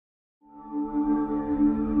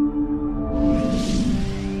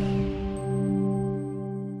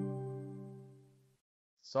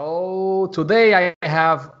today I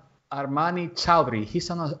have Armani Chowdhury. He's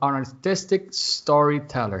an artistic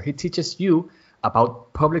storyteller. He teaches you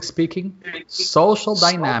about public speaking, social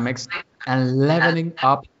dynamics, and leveling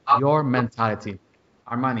up your mentality.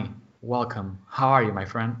 Armani, welcome. How are you, my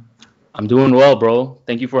friend? I'm doing well, bro.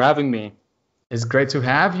 Thank you for having me. It's great to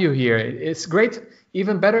have you here. It's great,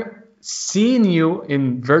 even better, seeing you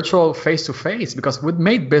in virtual face to face because we've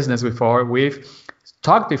made business before. We've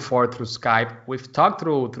talked before through Skype. We've talked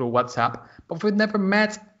through WhatsApp, but we've never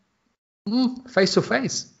met face to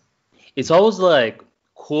face. It's always like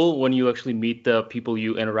cool when you actually meet the people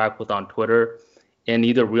you interact with on Twitter in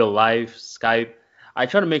either real life, Skype. I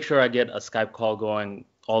try to make sure I get a Skype call going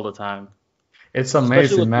all the time. It's Especially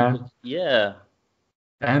amazing, with man. people. Yeah,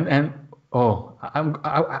 And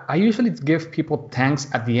I usually give people thanks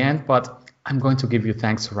at the end, but I'm going to give you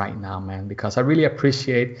thanks right now, man, because I really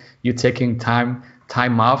appreciate you taking time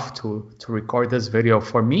off to record this video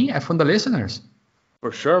for me and for the listeners.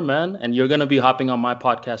 for sure, man. And you're gonna be hopping on my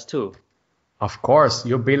podcast too. Of course,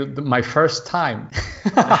 you'll be my first time.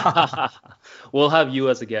 We'll have you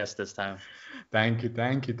as a guest this time. Thank you,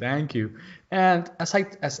 thank you, thank you. And as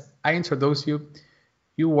I introduce you,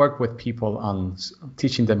 you work with people on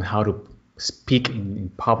teaching them how to speak in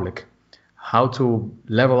public, how to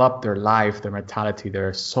level up their life, their mentality,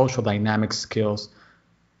 their social dynamic skills,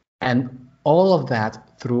 and all of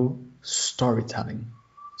that through storytelling.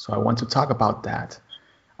 So I want to talk about that.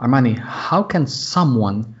 Armani, how can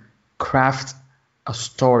someone craft a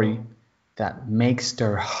story that makes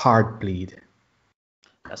their heart bleed?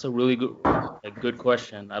 That's a good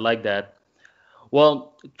question. I like that.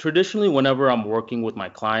 Well, traditionally, whenever I'm working with my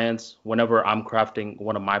clients, whenever I'm crafting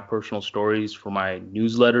one of my personal stories for my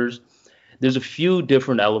newsletters, there's a few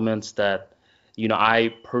different elements that,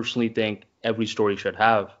 I personally think every story should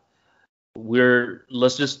have.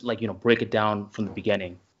 Let's just break it down from the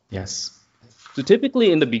beginning. Yes. So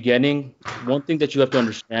typically in the beginning, one thing that you have to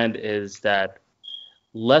understand is that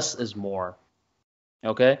less is more.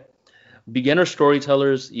 Okay? Beginner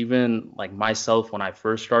storytellers, even like myself when I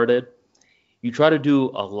first started, you try to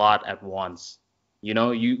do a lot at once. You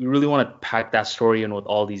really want to pack that story in with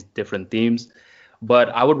all these different themes. But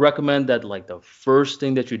I would recommend that like the first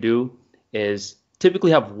thing that you do is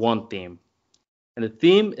typically have one theme. And the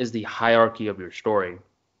theme is the hierarchy of your story.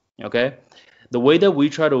 Okay? The way that we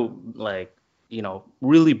try to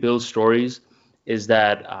really build stories is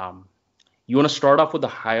that you want to start off with the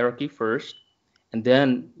hierarchy first, and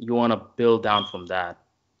then you want to build down from that.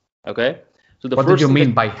 Okay? So the What do first you thing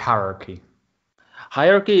mean by hierarchy?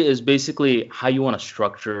 Hierarchy is basically how you want to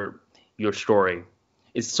structure your story.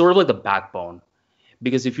 It's sort of like the backbone.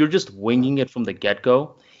 Because if you're just winging it from the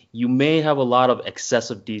get-go, you may have a lot of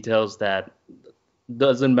excessive details that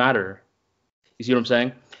doesn't matter. You see what I'm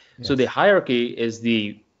saying? So the Yes. hierarchy is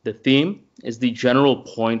the theme, is the general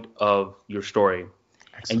point of your story. And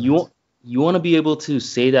Excellent. you want to be able to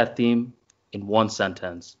say that theme in one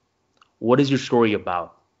sentence. What is your story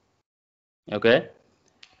about? Okay?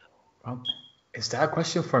 Well, is that a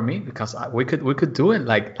question for me? Because we could do it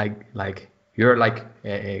like you're like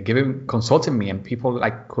giving consulting me and people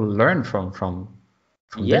like could learn from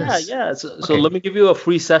Yeah, this. yeah. So Okay. let me give you a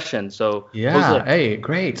free session. So Yeah. Jose, Hey,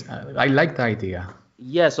 great. I like the idea.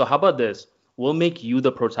 yeah, so how about this? We'll make you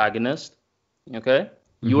the protagonist, okay?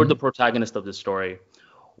 You're the Hmm. protagonist of the story.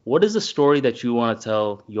 What is the story that you want to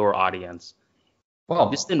tell your audience?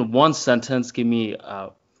 Just Well, in one sentence, give me you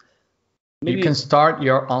can maybe, start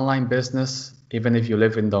your online business even if you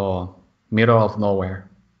live in the middle of nowhere.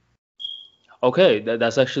 okay,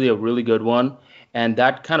 that's actually a really good one. And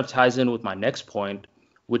that kind of ties in with my next point,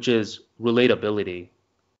 which is relatability,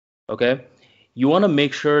 okay? You want to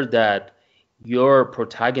make sure that your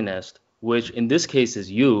protagonist, which in this case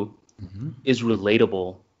is you, Hmm. is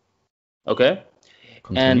relatable, okay?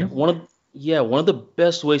 And Continue. one of the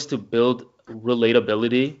best ways to build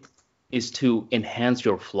relatability is to enhance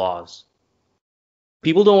your flaws.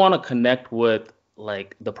 People don't want to connect with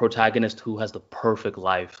like the protagonist who has the perfect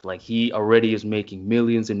life. Like he already is making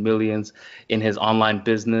millions and millions in his online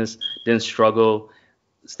business, didn't struggle,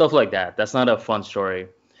 stuff like that. That's not a fun story.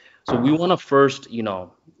 So we want to first,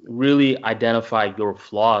 really identify your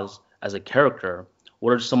flaws as a character.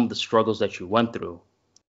 What are some of the struggles that you went through?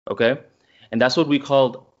 Okay? And that's what we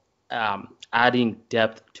called adding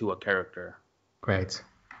depth to a character. Great.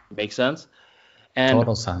 Make sense? And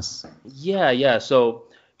Total sense. yeah, yeah. So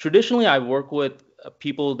traditionally, I work with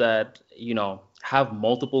people that, have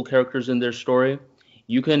multiple characters in their story.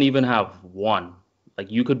 You can even have one.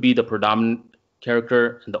 Like you could be the predominant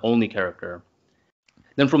character and the only character.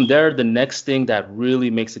 Then from there, the next thing that really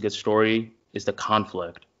makes a good story is the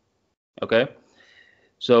conflict. Okay?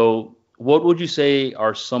 So what would you say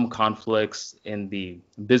are some conflicts in the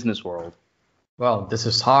business world? Well, this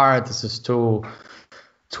is hard. This is too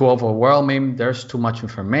overwhelming. There's too much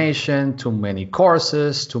information, too many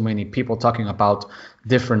courses, too many people talking about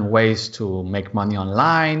different ways to make money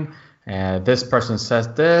online. This person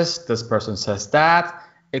says this person says that.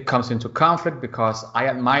 It comes into conflict because I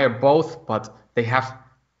admire both, but they have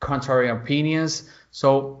contrary opinions.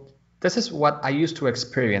 So this is what I used to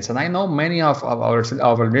experience. And I know many of our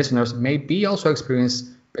listeners may be also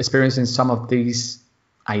experiencing some of these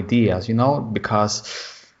ideas,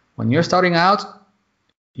 because when you're starting out,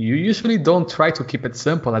 you usually don't try to keep it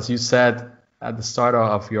simple, as you said at the start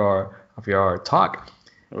of your talk.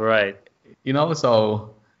 Right.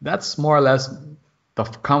 So that's more or less the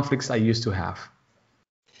conflicts I used to have.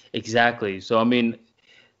 Exactly. So, I mean,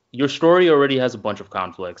 your story already has a bunch of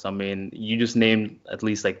conflicts. I mean, you just named at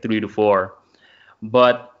least like 3 to 4.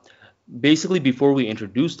 But basically, before we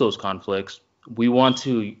introduce those conflicts, we want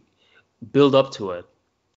to build up to it.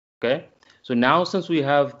 Okay. So now, since we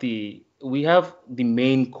have the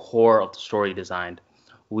main core of the story designed,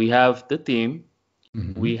 we have the theme,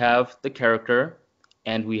 we have the character,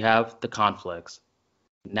 and we have the conflicts.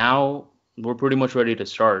 Now we're pretty much ready to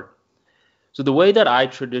start. So the way that I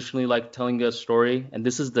traditionally like telling a story, and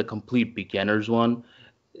this is the complete beginner's one,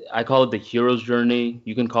 I call it the hero's journey.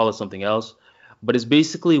 You can call it something else, but it's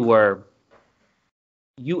basically where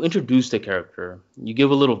you introduce the character, you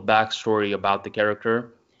give a little backstory about the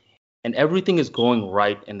character, and everything is going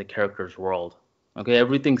right in the character's world. Okay,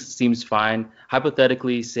 everything seems fine.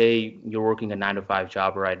 Hypothetically, say you're working a 9 to 5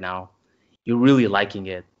 job right now, you're really liking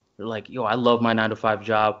it. You're like, yo, I love my 9 to 5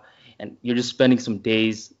 job, and you're just spending some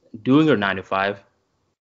days doing your 9 to 5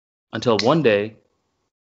 until one day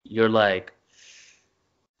you're like,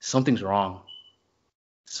 something's wrong,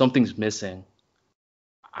 something's missing.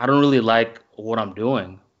 I don't really like what I'm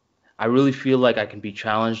doing. I really feel like I can be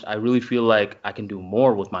challenged. I really feel like I can do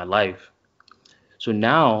more with my life. So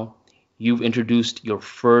now you've introduced your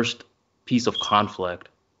first piece of conflict,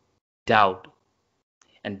 doubt.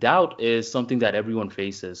 And doubt is something that everyone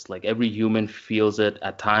faces. Like every human feels it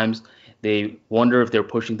at times. They wonder if they're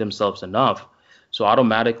pushing themselves enough. So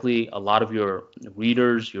automatically, a lot of your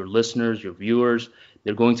readers, your listeners, your viewers,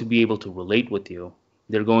 they're going to be able to relate with you.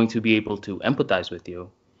 They're going to be able to empathize with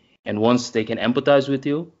you. And once they can empathize with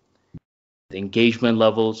you, the engagement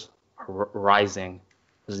levels are rising.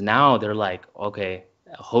 Because now they're like, okay,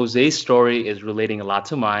 Jose's story is relating a lot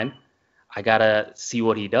to mine. I gotta see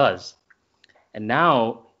what he does. And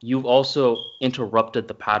now you've also interrupted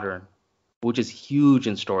the pattern, which is huge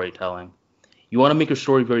in storytelling. You want to make your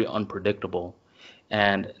story very unpredictable.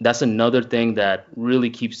 And that's another thing that really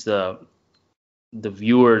keeps the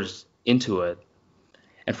viewers into it.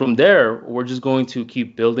 And from there, we're just going to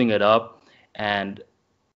keep building it up. And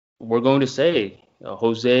we're going to say,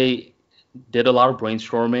 Jose did a lot of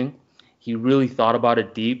brainstorming. He really thought about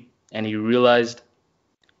it deep, and he realized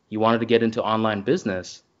he wanted to get into online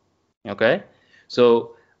business. Okay?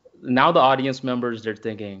 So now the audience members, they're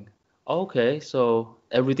thinking, okay, so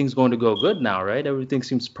everything's going to go good now, right? Everything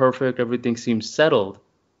seems perfect. Everything seems settled.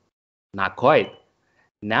 Not quite.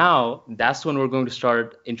 Now, that's when we're going to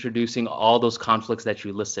start introducing all those conflicts that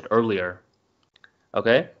you listed earlier.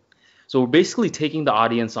 Okay? So we're basically taking the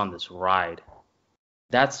audience on this ride.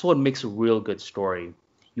 That's what makes a real good story.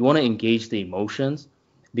 You want to engage the emotions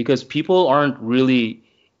because people aren't really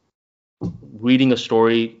reading a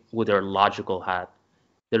story with their logical hat.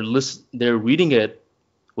 They're reading it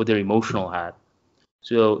with their emotional hat.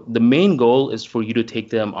 So the main goal is for you to take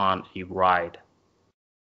them on a ride.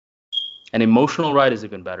 An emotional ride is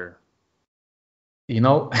even better. You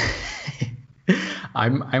know,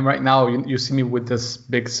 I'm right now. You see me with this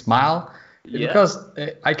big smile Yeah. because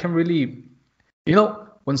I can really,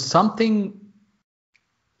 when something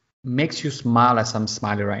makes you smile as I'm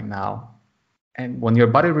smiling right now, and when your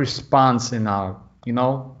body responds in a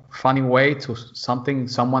funny way to something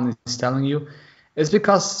someone is telling you, it's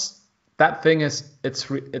because that thing is it's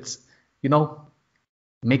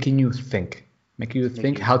making you think,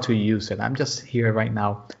 how to use it. I'm just here right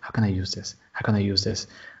now. How can I use this? How can I use this?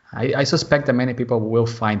 I suspect that many people will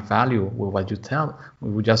find value with what you tell,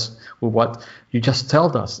 with what you just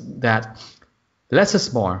told us. That less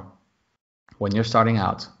is more when you're starting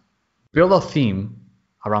out. Build a theme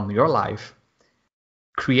around your life.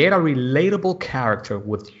 Create a relatable character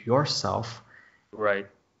with yourself. Right.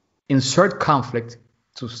 Insert conflict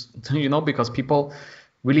to because people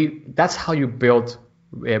really, that's how you build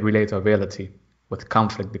relatability with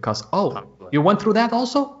conflict. Because Conflict. you went through that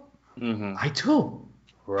also. Mm-hmm. I too.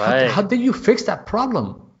 How Right. did you fix that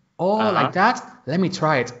problem? Oh, Uh-huh. like that? Let me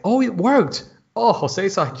try it. Oh, it worked. oh, Jose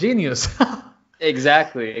is a genius.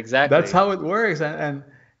 Exactly, That's exactly. how it works. And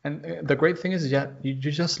the great thing is that you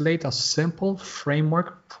just laid a simple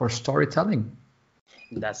framework for storytelling.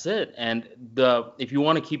 That's it. And the if you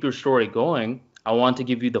want to keep your story going, I want to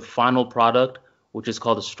give you the final product, which is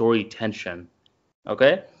called a story tension.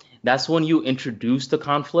 Okay? That's when you introduce the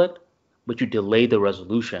conflict, but you delay the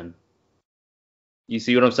resolution. You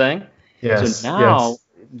see what I'm saying? So Yes, now yes,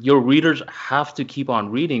 your readers have to keep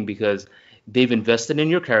on reading because they've invested in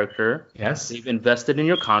your character, yes. they've invested in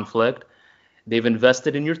your conflict, they've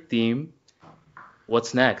invested in your theme.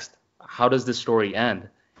 What's next? How does this story end?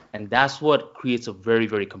 And that's what creates a very,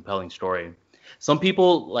 very compelling story. Some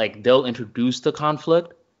people, like, they'll introduce the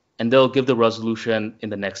conflict and they'll give the resolution in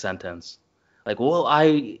the next sentence. Like, well,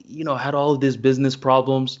 had all these business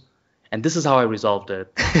problems and this is how I resolved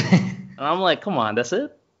it. And I'm like, come on, that's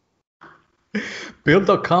it? Build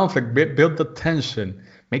the conflict, build the tension,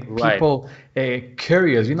 make Right. people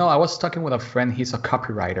curious. I was talking with a friend, he's a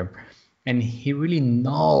copywriter, and he really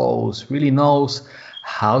knows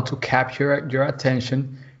how to capture your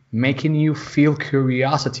attention, making you feel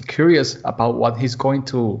curious about what he's going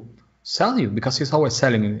to sell you, because he's always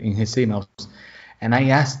selling in his emails. And I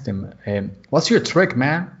asked him, what's your trick,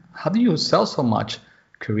 man? How do you sell so much?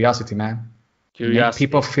 Curiosity, man. Make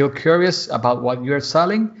people Curiosity. feel curious about what you're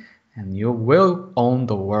selling, and you will own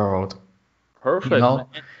the world. You Perfect. know,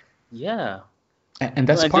 Yeah. and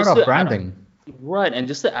that's And part just of to add branding. right, and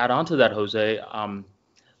just to add on to that, Jose,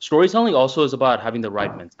 storytelling also is about having the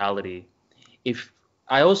right mentality. If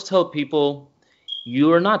I always tell people,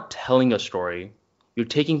 you are not telling a story, you're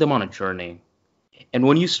taking them on a journey. And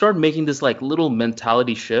when you start making this like little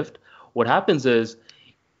mentality shift, what happens is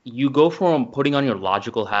you go from putting on your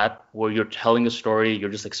logical hat where you're telling a story, you're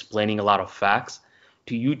just explaining a lot of facts,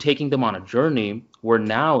 to you taking them on a journey where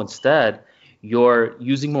now instead you're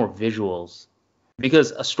using more visuals.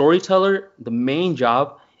 Because a storyteller, the main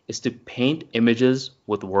job is to paint images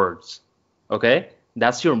with words. Okay?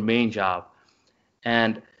 That's your main job.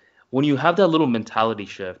 And when you have that little mentality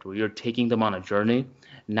shift where you're taking them on a journey,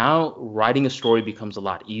 now writing a story becomes a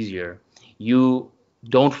lot easier. You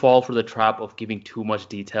don't fall for the trap of giving too much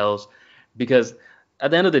details because at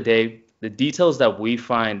the end of the day, the details that we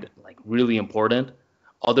find like really important,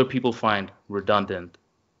 other people find redundant.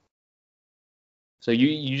 So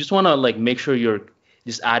you just want to like make sure you're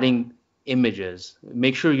just adding images,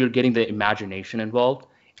 make sure you're getting the imagination involved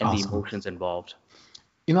and the Awesome. emotions involved.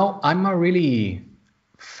 I'm a really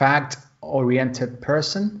fact-oriented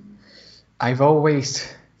person. I've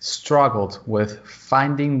always struggled with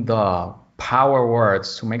finding the power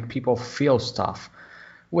words to make people feel stuff.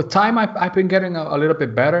 With time, I've been getting a little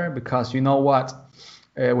bit better, because you know what?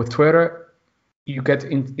 With Twitter, you get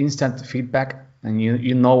instant feedback, and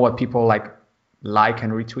you know what people like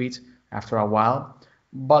and retweet after a while.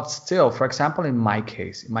 But still, for example, in my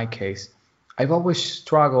case, I've always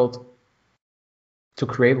struggled to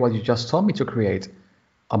create what you just told me to create,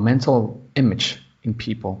 a mental image in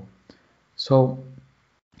people. So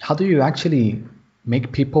how do you actually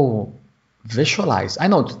make people visualize? I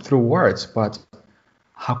know through words, but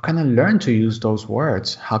how can I learn to use those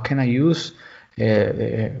words? How can I use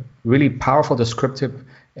really powerful descriptive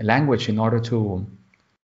language in order to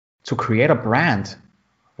create a brand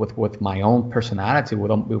with my own personality,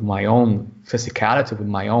 with my own physicality, with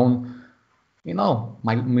my own, with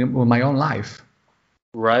my own life?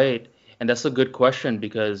 Right. And that's a good question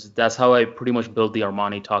because that's how I pretty much built the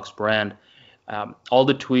Armani Talks brand. All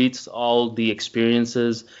the tweets, all the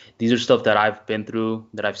experiences, these are stuff that I've been through,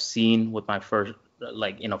 that I've seen with my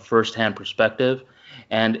first-hand perspective.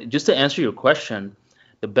 And just to answer your question,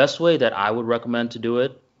 the best way that I would recommend to do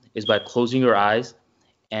it is by closing your eyes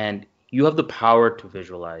and you have the power to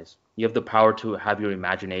visualize. You have the power to have your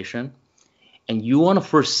imagination and you want to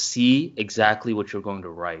first see exactly what you're going to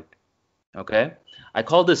write. Okay. I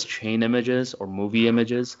call this chain images or movie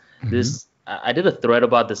images. Mhm. I did a thread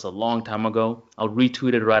about this a long time ago. I'll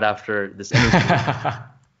retweet it right after this interview.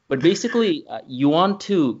 But basically, you want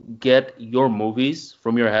to get your movies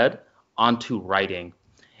from your head onto writing.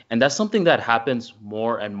 And that's something that happens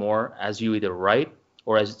more and more as you either write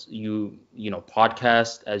or as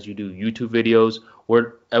podcast, as you do YouTube videos,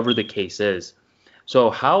 wherever the case is. So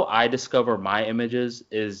how I discover my images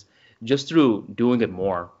is just through doing it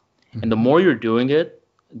more. And the Mhm. more you're doing it,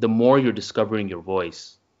 the more you're discovering your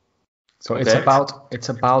voice. So it's Okay? about it's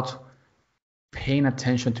about paying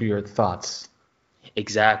attention to your thoughts.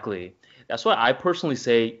 Exactly. That's why I personally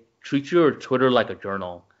say treat your Twitter like a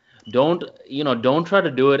journal. Don't try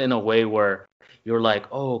to do it in a way where you're like,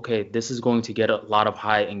 oh, okay, this is going to get a lot of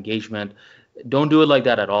high engagement. Don't do it like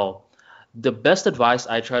that at all. The best advice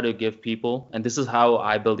I try to give people, and this is how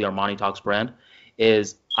I build the Armani Talks brand,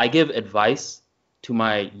 is I give advice to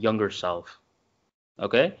my younger self.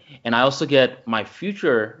 Okay? And I also get my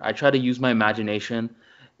future, I try to use my imagination,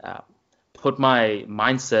 uh, put my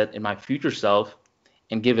mindset in my future self,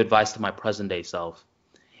 and give advice to my present day self.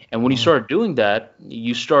 And when you Oh, start doing that,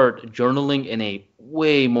 you start journaling in a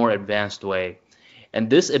way more advanced way. And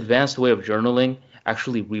this advanced way of journaling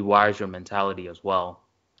actually rewires your mentality as well.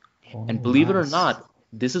 And oh, believe it or nice. not,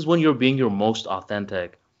 this is when you're being your most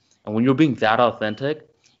authentic. And when you're being that authentic,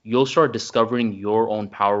 you'll start discovering your own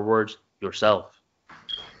power words yourself.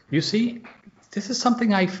 You see, this is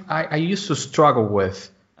something I used to struggle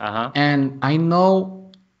with. Uh-huh. And I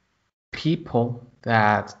know people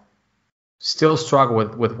that still struggle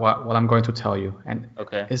with what I'm going to tell you. And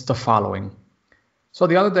Okay. it's the following. So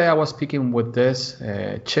the other day I was speaking with this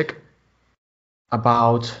chick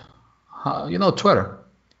about, Twitter.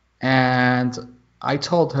 And I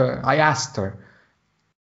asked her,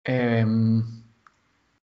 um,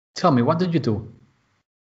 tell me, what did you do?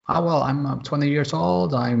 Ah, well, I'm 20 years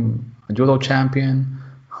old. I'm a judo champion.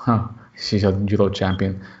 Huh, she's a judo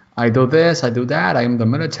champion. I do this, I do that. I'm in the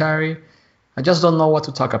military. I just don't know what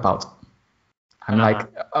to talk about. I'm Uh-huh. like,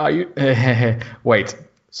 are you? Wait.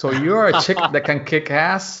 So you're a chick that can kick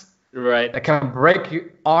ass, Right. that can break your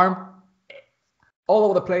arm all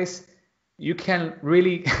over the place. You can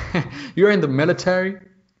really, you're in the military.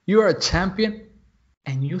 You're a champion,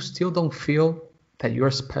 and you still don't feel that you're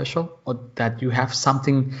special or that you have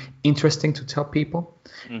something interesting to tell people.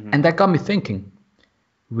 Hmm. And that got me thinking,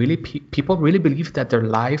 really, people really believe that their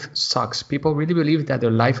life sucks. People really believe that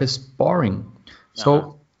their life is boring. Uh-huh.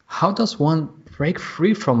 So how does one break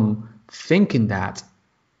free from thinking that?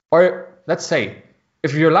 Or let's say,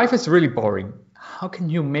 if your life is really boring, how can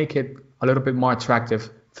you make it a little bit more attractive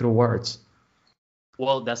through words?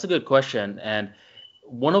 Well, that's a good question. And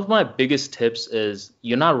one of my biggest tips is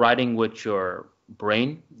you're not writing with your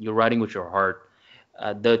brain, you're writing with your heart.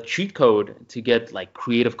 The cheat code to get like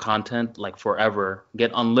creative content, like forever,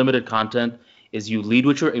 get unlimited content, is you lead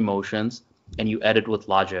with your emotions and you edit with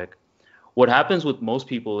logic. What happens with most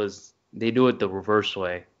people is they do it the reverse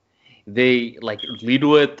way. They like lead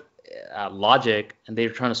with logic and they're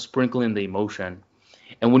trying to sprinkle in the emotion.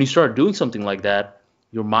 And when you start doing something like that,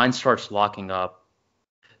 your mind starts locking up.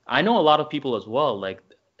 I know a lot of people as well. Like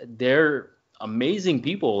they're amazing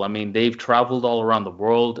people. I mean, they've traveled all around the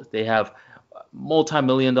world. They have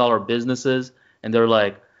multi-million dollar businesses, and they're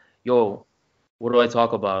like, "Yo, what do I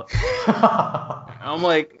talk about?" I'm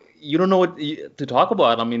like, "You don't know what to talk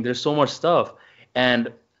about. I mean, there's so much stuff."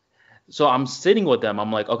 And so I'm sitting with them.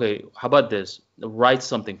 I'm like, "Okay, how about this? Write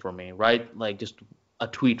something for me. Write like just a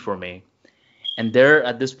tweet for me." And they're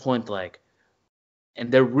at this point like,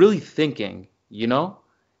 and they're really thinking, you know?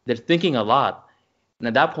 They're thinking a lot. And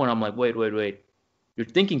at that point, I'm like, wait, wait, wait. You're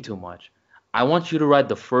thinking too much. I want you to write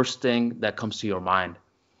the first thing that comes to your mind.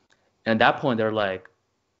 And at that point, they're like,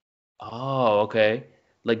 oh, okay.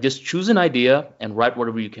 Like, just choose an idea and write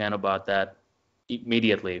whatever you can about that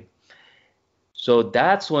immediately. So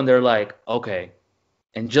that's when they're like, okay.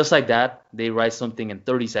 And just like that, they write something in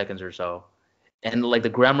 30 seconds or so. And like the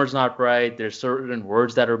grammar's not right, there's certain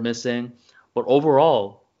words that are missing. But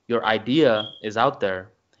overall, your idea is out there.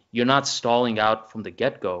 You're not stalling out from the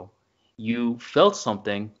get-go. You felt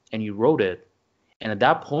something and you wrote it. And at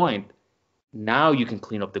that point, now you can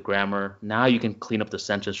clean up the grammar. Now you can clean up the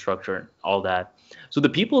sentence structure and all that. So the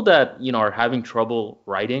people that, are having trouble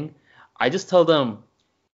writing, I just tell them,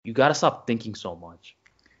 you got to stop thinking so much.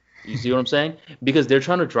 You see what I'm saying? Because they're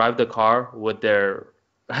trying to drive the car with their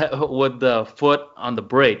with the foot on the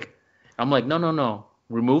brake. I'm like, no, no, no.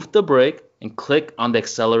 Remove the brake and click on the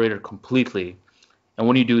accelerator completely. And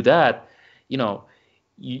when you do that, you know,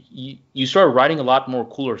 you start writing a lot more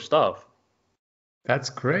cooler stuff. That's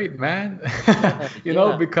great, man. Yeah,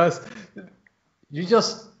 yeah, Because you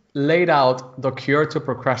just laid out the cure to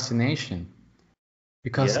procrastination.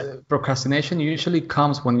 Because yeah. procrastination usually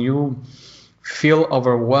comes when you feel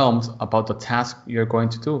overwhelmed about the task you're going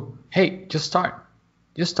to do. Hey, just start.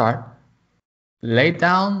 Just start. Lay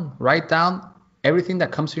down, write down everything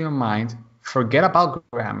that comes to your mind. Forget about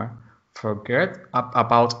grammar. Forget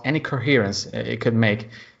about any coherence it could make.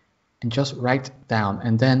 And just write down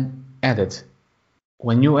and then edit.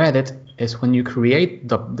 When you edit is when you create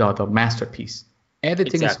the masterpiece.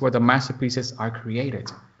 Editing is Exactly. where the masterpieces are created.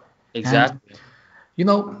 And Exactly. you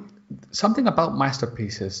know, something about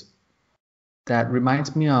masterpieces that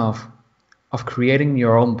reminds me of creating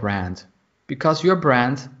your own brand, because your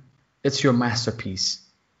brand, it's your masterpiece.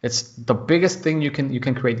 It's the biggest thing you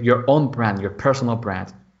can create, your own brand, your personal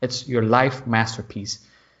brand. It's your life masterpiece.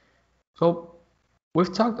 So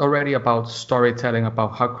we've talked already about storytelling,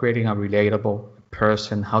 about how creating a relatable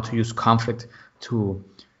person, how to use conflict to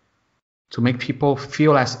make people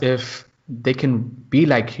feel as if they can be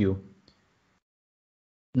like you.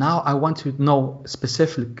 Now I want to know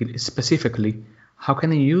specifically how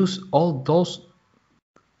can I use all those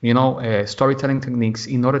storytelling techniques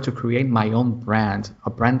in order to create my own brand, a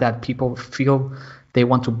brand that people feel they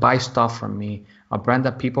want to buy stuff from me, a brand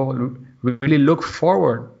that people really look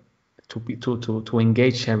forward to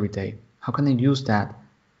engage every day. How can I use that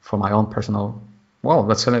for my own personal, well,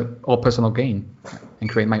 let's say all personal gain and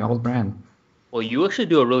create my own brand? Well, you actually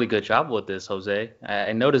do a really good job with this, Jose.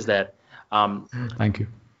 I noticed that. Um, Thank you.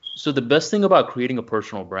 so the best thing about creating a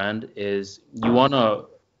personal brand is you want to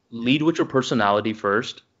lead with your personality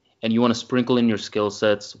first, and you want to sprinkle in your skill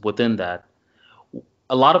sets within that.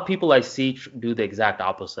 A lot of people I see do the exact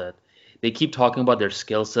opposite. They keep talking about their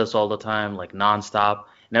skill sets all the time, like nonstop,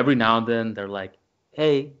 and every now and then they're like,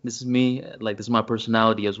 "Hey, this is me. Like this is my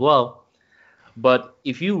personality as well." But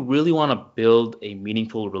if you really want to build a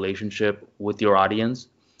meaningful relationship with your audience,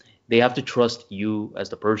 they have to trust you as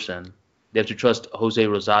the person. They have to trust Jose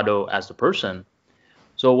Rosado as the person.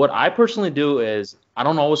 So what I personally do is I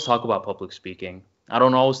don't always talk about public speaking. I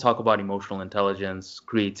don't always talk about emotional intelligence,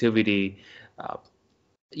 creativity. Uh,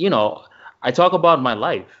 you know, I talk about my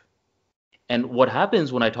life. And what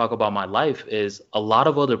happens when I talk about my life is a lot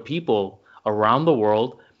of other people around the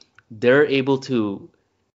world, they're able to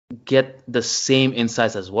get the same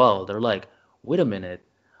insights as well. They're like, wait a minute,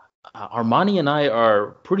 Armani and I are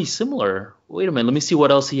pretty similar. Wait a minute, let me see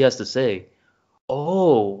what else he has to say.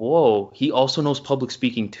 Oh, whoa, he also knows public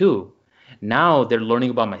speaking too. Now they're learning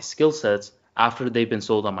about my skill sets after they've been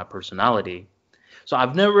sold on my personality. So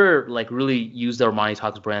I've never like really used the Armani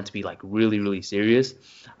Talks brand to be like really, really serious.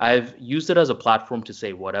 I've used it as a platform to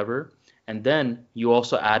say whatever. And then you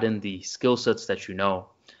also add in the skill sets that you know.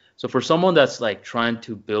 So for someone that's like trying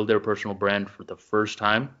to build their personal brand for the first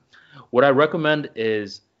time, what I recommend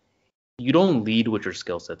is you don't lead with your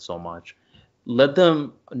skill set so much. Let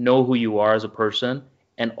them know who you are as a person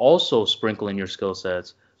and also sprinkle in your skill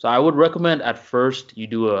sets. So I would recommend at first you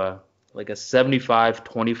do a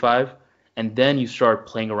 75-25, and then you start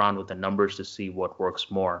playing around with the numbers to see what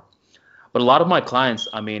works more. But a lot of my clients,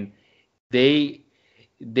 I mean, they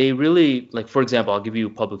they really like, for example, I'll give you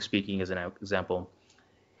public speaking as an example.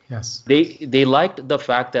 Yes. They liked the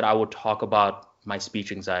fact that I would talk about my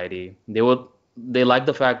speech anxiety. They liked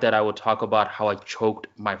the fact that I would talk about how I choked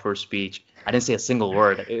my first speech. I didn't say a single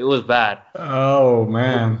word. It was bad. Oh But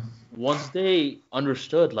man. once they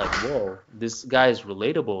understood, like, whoa, this guy is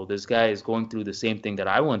relatable. This guy is going through the same thing that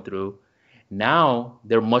I went through. Now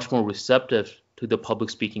they're much more receptive to the public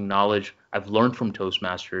speaking knowledge I've learned from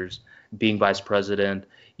Toastmasters, being vice president,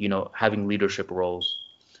 having leadership roles.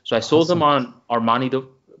 So I sold them Awesome. on Armani the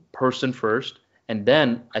person first, and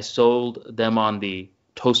then I sold them on the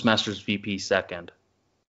Toastmasters VP second.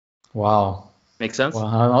 Wow. Make sense? Well,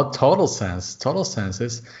 no, total sense. Total sense.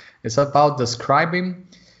 It's about describing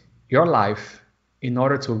your life in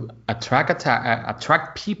order to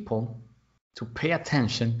attract people to pay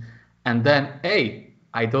attention, and then, hey,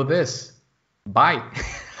 I do this. Bye.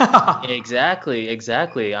 Exactly,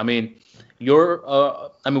 exactly. I mean,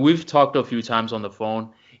 we've talked a few times on the phone.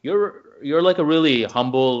 You're like a really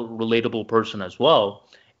humble, relatable person as well.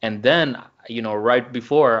 And then, right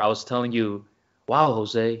before I was telling you, wow,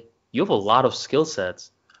 Jose, you have a lot of skill sets.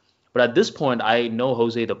 But at this point, I know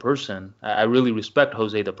Jose the person. I really respect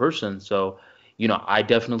Jose the person. So, I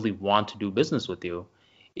definitely want to do business with you.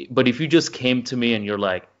 But if you just came to me and you're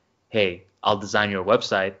like, hey, I'll design your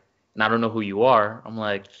website, and I don't know who you are, I'm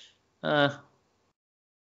like, uh,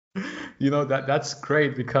 That's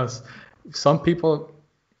great because some people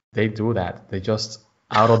they do that. They just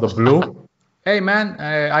out of the blue. Hey man,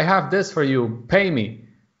 I have this for you. Pay me.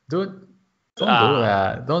 Dude, don't do ah,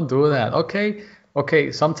 that. Don't do that. Okay.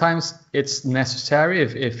 Okay. Sometimes it's necessary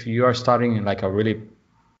if you are starting in like a real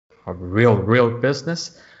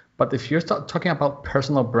business. But if you're talking about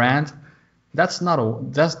personal brand, that's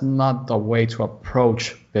not the way to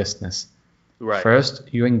approach business. right. First,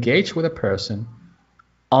 you engage with a person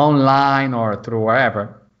online or through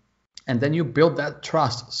wherever, and then you build that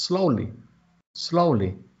trust slowly.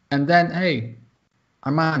 And then, hey,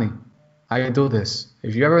 Armani, I do this.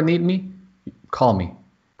 If you ever need me, call me.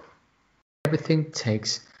 Everything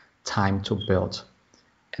takes time to build.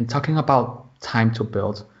 And talking about time to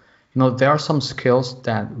build, there are some skills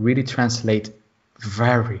that really translate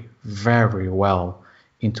very well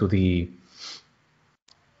into the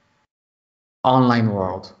online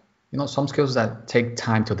world. Some skills that take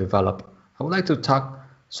time to develop. I would like to talk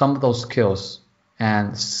some of those skills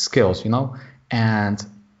and skills, and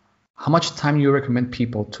how much time you recommend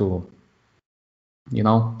people to,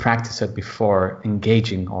 practice it before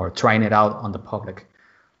engaging or trying it out on the public.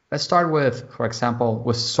 Let's start with, for example,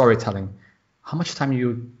 with storytelling. How much time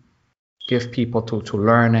you give people to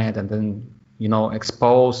learn it and then,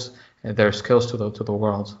 expose their skills to the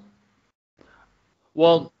world?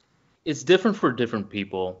 Well, it's different for different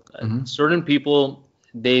people. Certain people,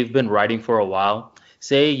 they've been writing for a while.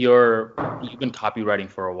 Say you've been copywriting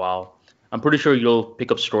for a while. I'm pretty sure you'll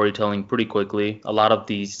pick up storytelling pretty quickly. A lot of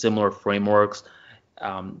these similar frameworks.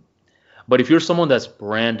 But if you're someone that's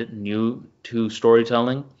brand new to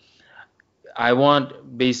storytelling, I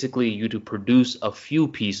want basically you to produce a few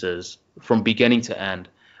pieces from beginning to end.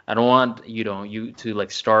 I don't want, you to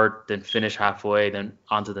like start, then finish halfway, then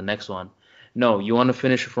on to the next one. No, you want to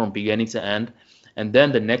finish it from beginning to end. And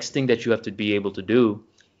then the next thing that you have to be able to do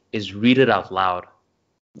is read it out loud.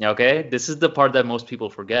 Okay? This is the part that most people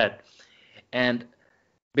forget. And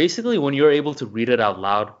basically, when you're able to read it out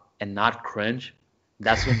loud and not cringe,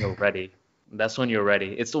 that's when you're ready. That's when you're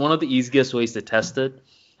ready. It's one of the easiest ways to test it.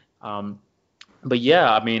 But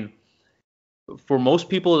yeah, I mean, for most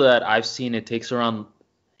people that I've seen,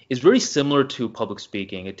 it's very similar to public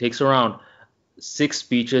speaking. It takes around 6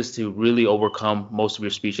 speeches to really overcome most of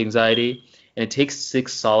your speech anxiety. And it takes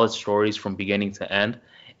 6 solid stories from beginning to end.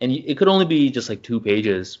 And it could only be just like 2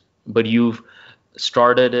 pages, but you've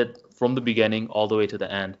started it from the beginning all the way to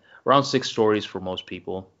the end. Around 6 stories for most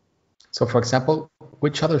people. So, for example,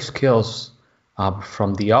 which other skills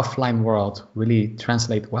from the offline world really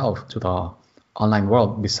translate well to the online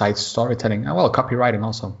world besides storytelling and, well, copywriting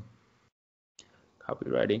also?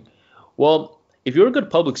 Copywriting. Well, if you're a good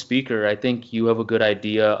public speaker, I think you have a good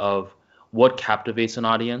idea of what captivates an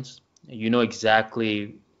audience. You know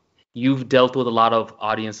exactly. You've dealt with a lot of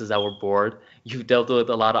audiences that were bored. You've dealt with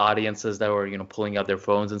a lot of audiences that were, pulling out their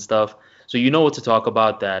phones and stuff. So you know what to talk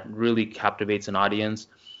about that really captivates an audience.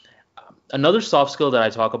 Another soft skill that I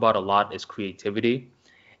talk about a lot is creativity.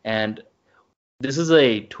 And this is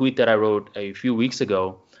a tweet that I wrote a few weeks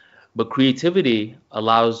ago. But creativity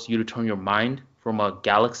allows you to turn your mind from a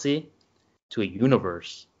galaxy to a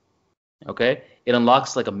universe. Okay? It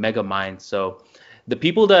unlocks like a mega mind. So the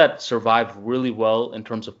people that survive really well in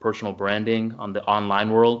terms of personal branding on the online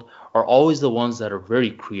world are always the ones that are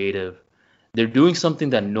very creative. They're doing something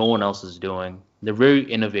that no one else is doing. They're very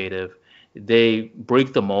innovative. They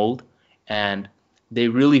break the mold and they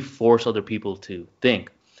really force other people to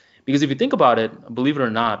think. Because if you think about it, believe it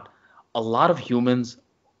or not, a lot of humans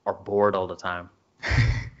are bored all the time.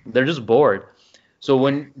 They're just bored. So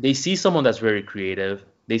when they see someone that's very creative,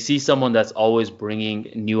 they see someone that's always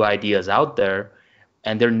bringing new ideas out there,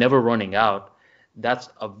 and they're never running out, that's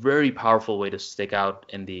a very powerful way to stick out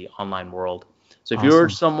in the online world. So if you're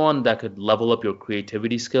someone that could level up your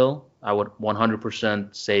creativity skill, I would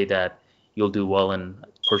 100% say that you'll do well in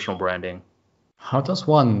personal branding. How does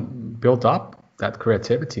one build up that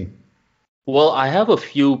creativity? Well, I have a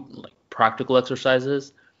few practical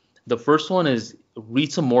exercises. The first one is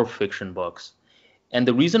read some more fiction books. And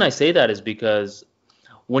the reason I say that is because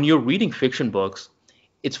when you're reading fiction books,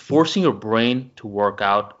 it's forcing your brain to work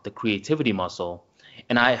out the creativity muscle.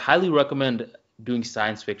 And I highly recommend doing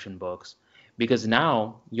science fiction books because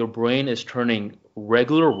now your brain is turning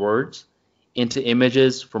regular words into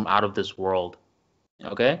images from out of this world.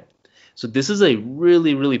 Okay? So this is a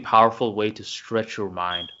really, really powerful way to stretch your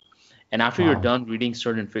mind. And after you're done reading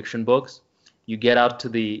certain fiction books, you get out to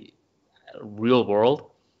the real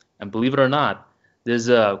world, and believe it or not, there's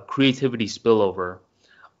a creativity spillover.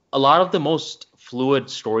 A lot of the most fluid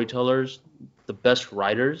storytellers, the best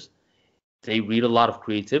writers, they read a lot of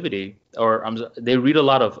creativity, they read a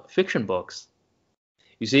lot of fiction books.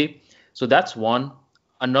 You see? So that's one.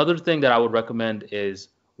 Another thing that I would recommend is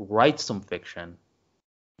write some fiction.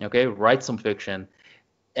 Okay? Write some fiction.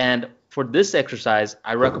 And for this exercise,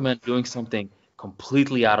 I recommend doing something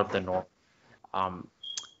completely out of the norm.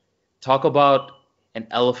 Talk about an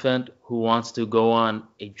elephant who wants to go on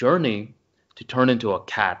a journey to turn into a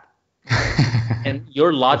cat. And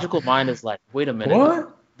your logical mind is like, wait a minute,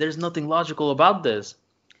 what? There's nothing logical about this.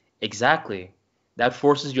 Exactly. That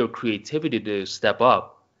forces your creativity to step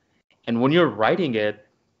up. And when you're writing it,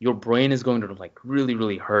 your brain is going to really,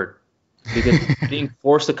 really hurt because being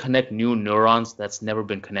forced to connect new neurons that's never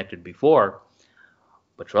been connected before.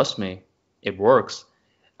 But trust me, it works.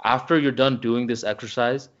 After you're done doing this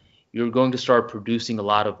exercise, you're going to start producing a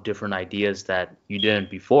lot of different ideas that you didn't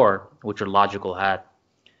before, which your logical had.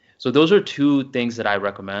 So those are 2 things that I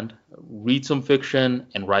recommend. Read some fiction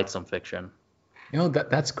and write some fiction.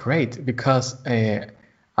 That's great because I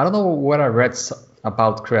don't know what I read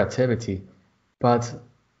about creativity, but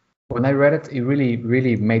when I read it, it really,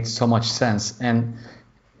 really made so much sense. And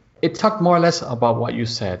it talked more or less about what you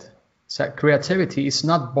said. So creativity is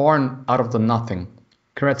not born out of the nothing.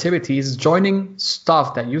 Creativity is joining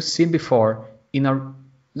stuff that you've seen before in a,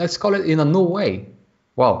 let's call it, in a new way.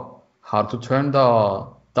 Well, how to turn the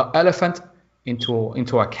elephant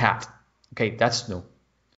into a cat. Okay, that's new.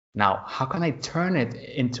 Now, how can I turn it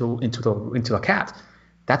into a cat?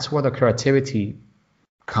 That's where the creativity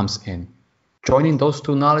comes in. Joining those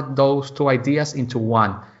two knowledge, those two ideas into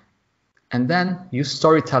one, and then use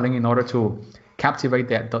storytelling in order to captivate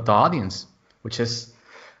the audience, which is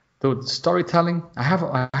the storytelling. I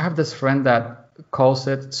have this friend that calls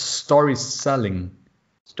it story selling.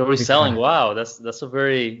 Story selling. Because, Wow, that's a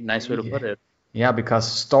very nice way to put it. yeah, because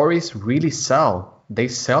stories really sell. They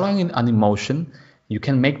sell an emotion. You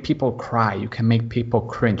can make people cry. You can make people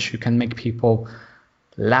cringe. You can make people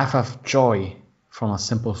laugh of joy from a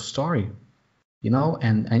simple story.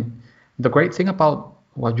 And the great thing about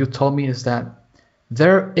what you told me is that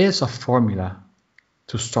there is a formula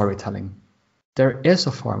to storytelling. There is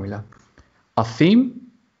a formula, a theme,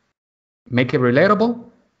 make it relatable,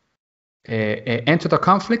 enter the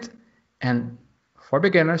conflict, and for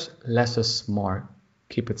beginners, less is more.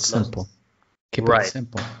 Keep it simple. Keep it Right.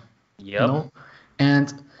 simple. You Yep. know,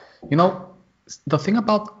 and you know the thing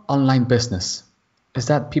about online business is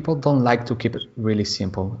that people don't like to keep it really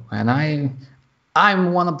simple, and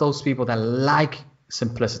I'm one of those people that like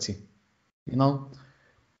simplicity. You know,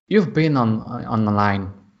 you've been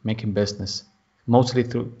online making business mostly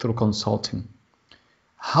through consulting.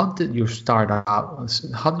 How did you start out?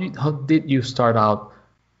 How did you start out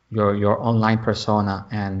your online persona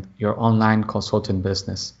and your online consulting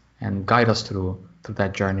business, and guide us through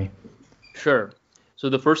that journey? Sure. So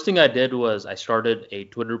the first thing I did was I started a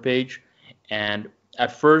Twitter page, and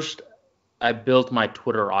at first I built my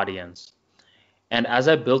Twitter audience. And as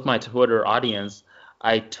I built my Twitter audience,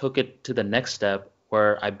 I took it to the next step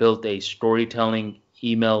where I built a storytelling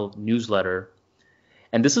email newsletter.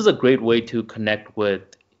 And this is a great way to connect with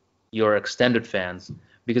your extended fans,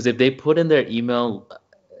 because if they put in their email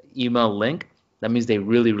link, that means they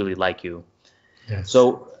really, really like you. Yes.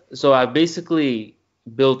 So I basically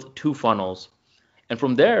built two funnels. And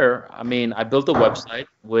from there, I mean, I built a website,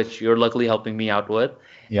 which you're luckily helping me out with.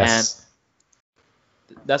 And Yes.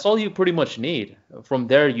 that's all you pretty much need. From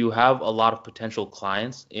there, you have a lot of potential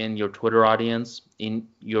clients in your Twitter audience, in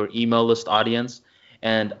your email list audience,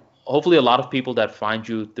 and hopefully a lot of people that find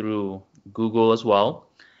you through Google as well.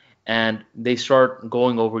 And they start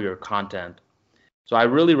going over your content. So I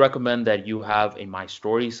really recommend that you have a My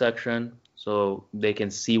Story section so they can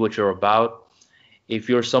see what you're about. If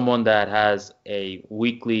you're someone that has a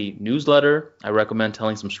weekly newsletter, I recommend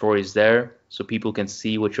telling some stories there so people can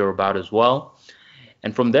see what you're about as well.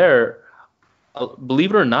 And from there,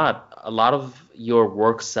 believe it or not, a lot of your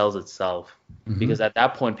work sells itself, Hmm. because at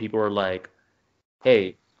that point, people are like,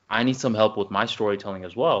 hey, I need some help with my storytelling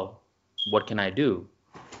as well. What can I do?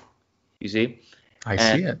 You see? I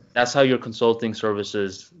And see it. that's how your consulting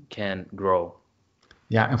services can grow.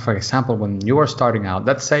 Yeah, and for example, when you are starting out,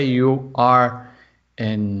 let's say you are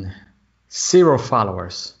in 0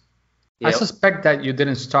 followers. I Yep. suspect that you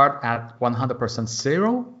didn't start at 100%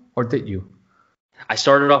 zero, or did you? I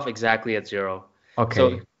started off exactly at zero. So,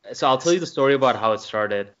 Okay. so I'll tell you the story about how it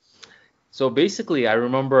started. So basically, I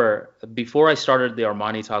remember before I started the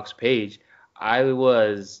Armani Talks page, I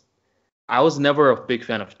was I was never a big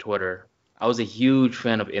fan of Twitter. I was a huge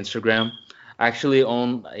fan of Instagram. I actually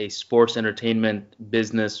own a sports entertainment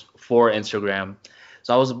business for Instagram.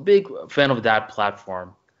 So I was a big fan of that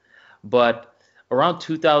platform. But around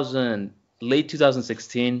 2000, late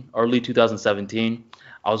 2016, early 2017,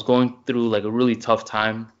 I was going through like a really tough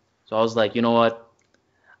time. So I was like, you know what?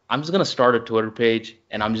 I'm just gonna start a Twitter page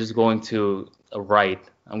and I'm just going to write.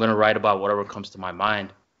 I'm gonna write about whatever comes to my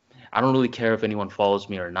mind. I don't really care if anyone follows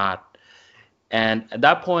me or not. And at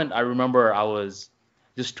that point, I remember I was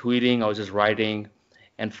just tweeting, I was just writing,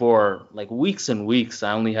 and for like weeks and weeks,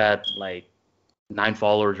 I only had like 9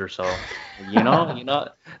 followers or so.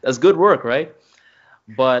 That's good work, right?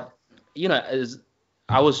 But as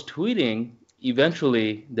I was tweeting,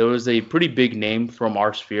 eventually there was a pretty big name from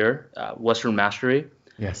our sphere, Western Mastery.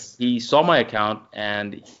 Yes. He saw my account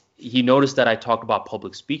and he noticed that I talked about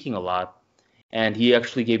public speaking a lot, and he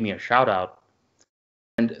actually gave me a shout out.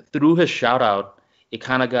 And through his shout out, it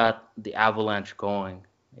kind of got the avalanche going,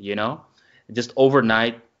 you know? Just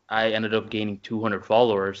overnight, I ended up gaining 200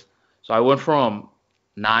 followers. So I went from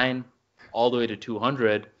 9 all the way to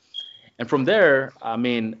 200. And from there, I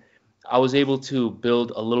mean, I was able to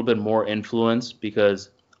build a little bit more influence because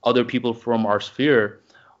other people from our sphere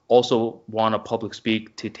also want to public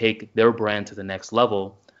speak to take their brand to the next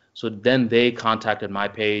level. So then they contacted my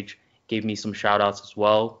page, gave me some shout outs as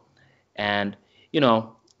well. And, you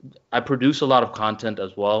know, I produce a lot of content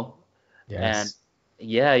as well. And Yes.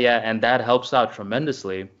 yeah, and that helps out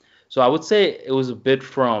tremendously. So I would say it was a bit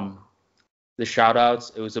from the shout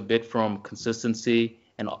outs, it was a bit from consistency,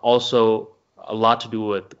 and also a lot to do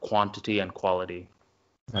with quantity and quality.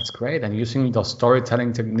 That's great. And using those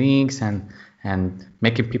storytelling techniques and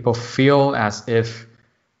making people feel as if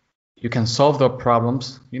you can solve their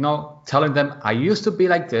problems, telling them, I used to be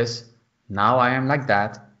like this, now I am like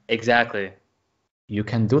that. Exactly. You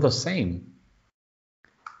can do the same.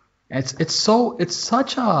 It's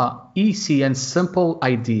such a easy and simple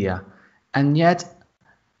idea, and yet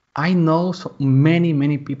I know so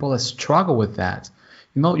many people that struggle with that.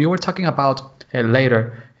 You were talking about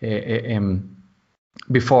later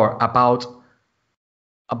before about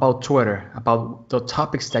Twitter, about the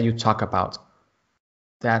topics that you talk about.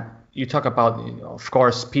 That you talk about, of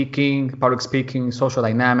course, public speaking, social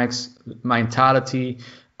dynamics, mentality,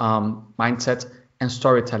 mindset, and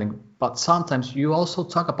storytelling. But sometimes you also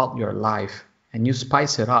talk about your life and you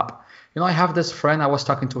spice it up. I have this friend, I was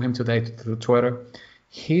talking to him today through Twitter.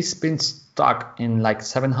 He's been stuck in like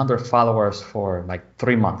 700 followers for like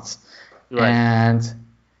 3 months. Right. And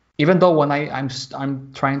even though when I'm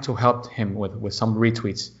trying to help him with some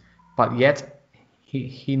retweets, but yet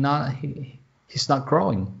he's not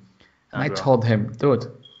growing. And I told him,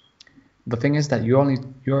 dude, the thing is that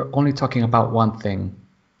you're only talking about one thing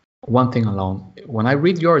alone. When I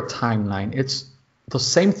read your timeline, it's the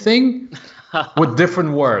same thing with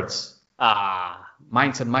different words.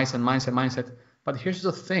 Mindset. But here's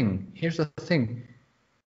the thing.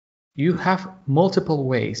 You have multiple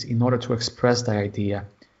ways in order to express the idea.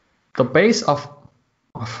 The base of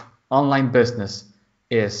online business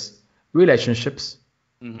is relationships,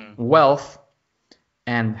 wealth,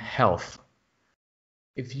 and health.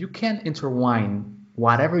 If you can intertwine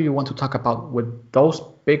whatever you want to talk about with those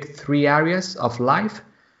big three areas of life,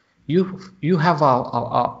 you have a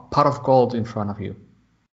pot of gold in front of you.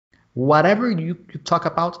 Whatever you talk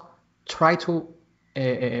about, try to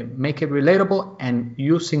make it relatable and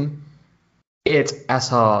using it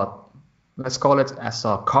as let's call it as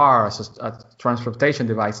a car, as a transportation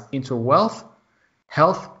device into wealth,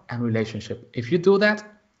 health, and relationship. If you do that,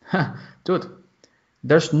 dude,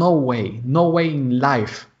 there's no way in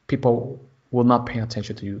life people will not pay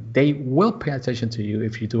attention to you. They will pay attention to you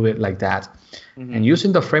if you do it like that. And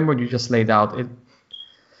using the framework you just laid out,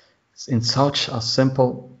 it's in such a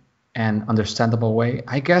simple and understandable way.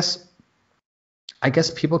 I guess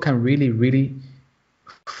people can really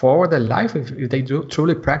forward their life if they do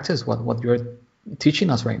truly practice what you're teaching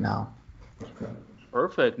us right now.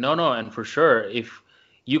 Perfect. No, and for sure, if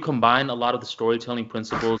you combine a lot of the storytelling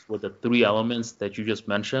principles with the three elements that you just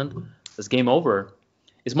mentioned, it's game over.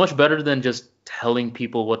 It's much better than just telling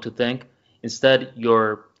people what to think. Instead,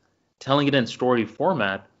 you're telling it in story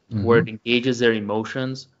format where it engages their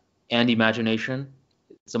emotions and imagination.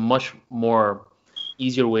 It's a much more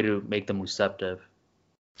easier way to make them receptive.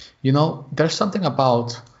 There's something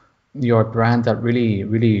about your brand that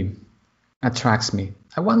really attracts me.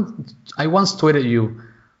 I once tweeted you,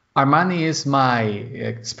 Armani is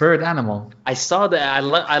my spirit animal. I saw that. I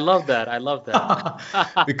love that.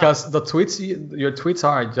 Because your tweets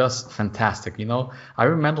are just fantastic. I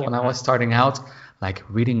remember when I was starting out, like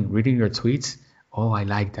reading your tweets. Oh, I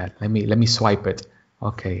like that. Let me swipe it.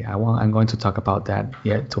 Okay, I'm going to talk about that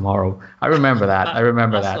tomorrow. I remember that.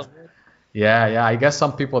 Awesome. That. Yeah. I guess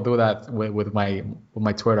some people do that with my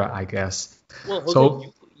Twitter, I guess. Well,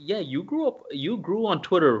 Jose, you grew on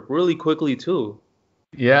Twitter really quickly too.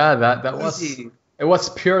 Yeah, that was it was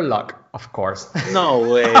pure luck, of course.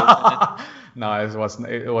 No way. No, it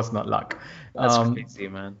was not luck. That's crazy,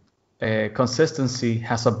 man. Consistency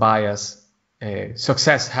has a bias.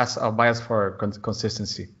 Success has a bias for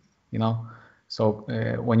consistency. So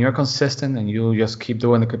when you're consistent and you just keep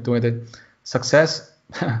doing it, success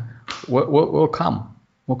will come.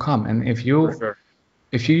 And if you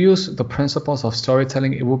use the principles of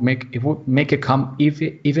storytelling, it would make it come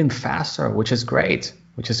even faster, which is great.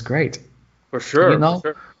 For sure. For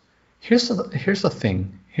sure. Here's the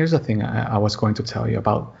thing I was going to tell you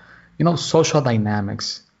about. Social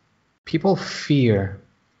dynamics. People fear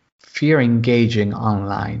engaging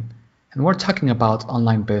online, and we're talking about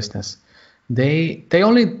online business. They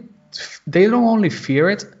don't only fear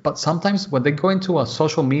it, but sometimes when they go into a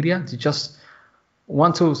social media, they just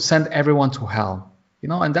want to send everyone to hell.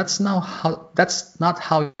 And that's not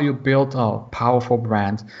how you build a powerful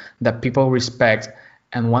brand that people respect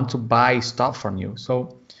and want to buy stuff from you.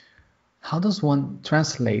 So how does one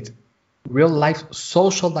translate real life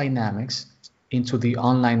social dynamics into the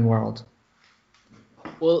online world?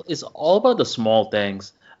 Well, it's all about the small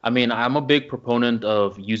things. I mean, I'm a big proponent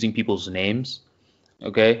of using people's names.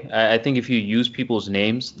 Okay. I think if you use people's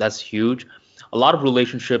names, that's huge. A lot of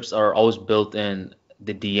relationships are always built in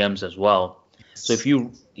the DMs as well. So if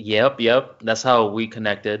you, yep, that's how we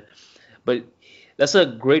connected. But that's a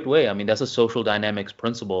great way. I mean, that's a social dynamics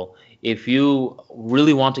principle. If you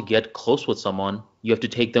really want to get close with someone, you have to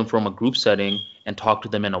take them from a group setting and talk to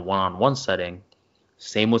them in a one-on-one setting.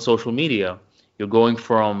 Same with social media. You're going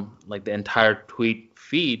from like the entire tweet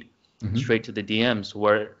feed Hmm. straight to the DMs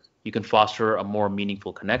where you can foster a more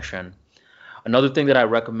meaningful connection. Another thing that I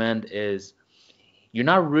recommend is you're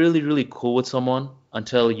not really, really cool with someone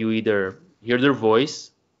until you either hear their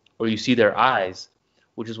voice or you see their eyes,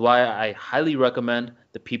 which is why I highly recommend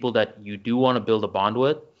the people that you do want to build a bond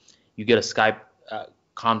with, you get a Skype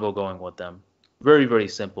convo going with them. Very, very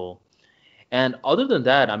simple. And other than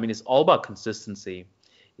that, I mean, it's all about consistency.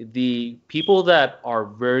 The people that are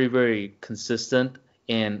very, very consistent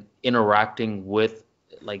in interacting with,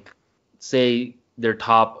 like, say, their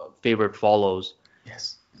top favorite follows,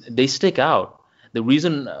 Yes. they stick out. The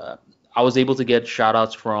reason I was able to get shout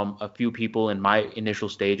outs from a few people in my initial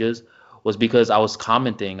stages was because I was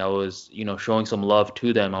commenting, I was, showing some love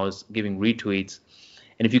to them, I was giving retweets.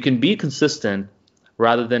 And if you can be consistent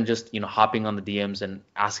rather than just, hopping on the DMs and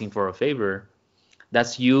asking for a favor,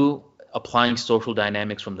 that's you applying social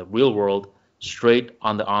dynamics from the real world straight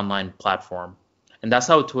on the online platform. And that's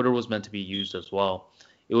how Twitter was meant to be used as well.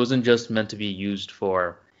 It wasn't just meant to be used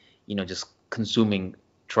for, just consuming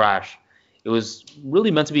trash. It was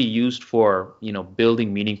really meant to be used for,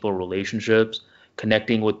 building meaningful relationships,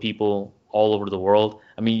 connecting with people all over the world.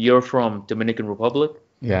 I mean, you're from Dominican Republic?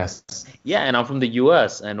 Yes. Yeah, and I'm from the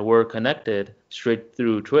US, and we're connected straight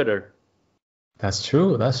through Twitter. That's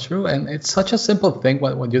true. That's true. And it's such a simple thing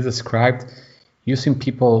what you described, using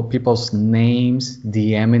people's names,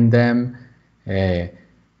 DMing them, uh,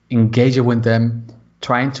 engaging with them,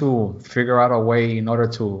 trying to figure out a way in order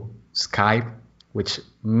to Skype, which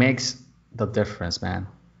makes the difference, man.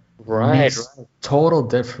 Right, Makes right. total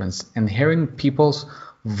difference. And hearing people's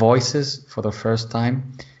voices for the first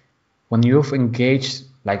time, when you've engaged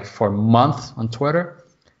like for a month on Twitter,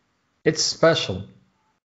 it's special.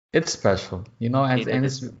 It's special, and, It and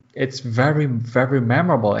is. it's very, very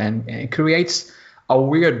memorable, and it creates a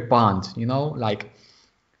weird bond, like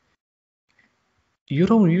you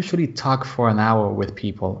don't usually talk for an hour with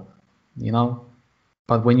people, you know,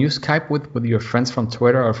 but when you Skype with your friends from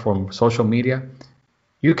Twitter or from social media,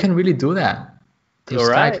 you can really do that through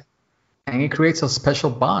You're Skype, right. and it creates a special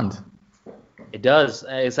bond. It does.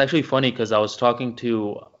 It's actually funny because I was talking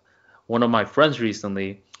to one of my friends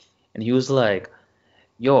recently, and he was like,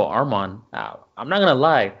 "Yo, Arman, I'm not gonna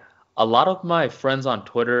lie. A lot of my friends on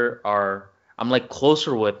Twitter I'm like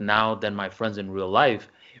closer with now than my friends in real life,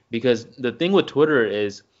 because the thing with Twitter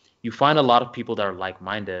is you find a lot of people that are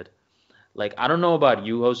like-minded. Like, I don't know about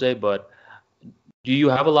you, Jose, but do you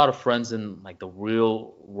have a lot of friends in like the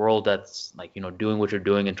real world that's like, doing what you're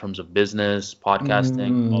doing in terms of business,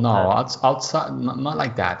 podcasting, all No, that? outside, not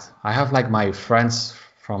like that. I have like my friends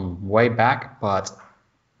from way back, but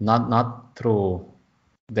not through.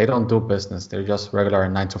 They don't do business. They're just regular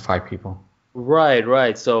 9 to 5 people. Right,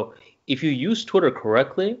 right. So if you use Twitter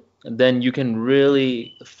correctly, then you can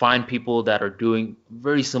really find people that are doing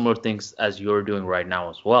very similar things as you're doing right now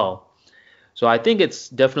as well. So I think it's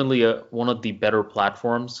definitely one of the better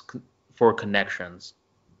platforms for connections.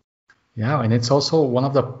 Yeah, and it's also one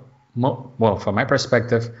of the well, from my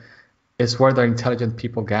perspective, it's where the intelligent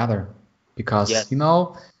people gather, because Yes.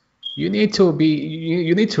 you need to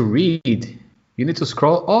read, you need to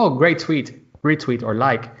scroll. Oh, great tweet, retweet or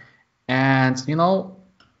like, and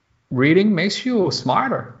reading makes you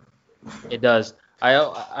smarter. It does.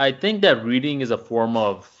 I think that reading is a form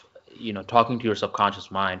of, talking to your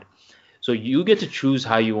subconscious mind. So you get to choose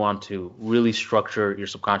how you want to really structure your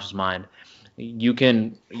subconscious mind. You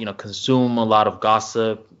can, consume a lot of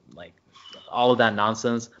gossip, like all of that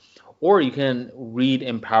nonsense, or you can read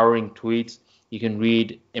empowering tweets, you can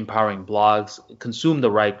read empowering blogs, consume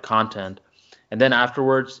the right content, and then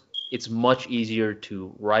afterwards, it's much easier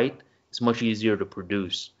to write, it's much easier to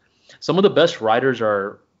produce. Some of the best writers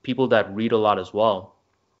are people that read a lot as well.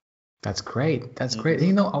 That's great. That's great.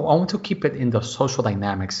 Hmm. I want to keep it in the social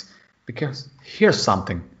dynamics, because here's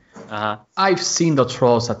something. Uh-huh. I've seen the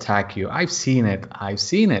trolls attack you. I've seen it. I've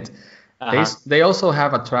seen it. Uh-huh. They also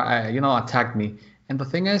have attacked me. And the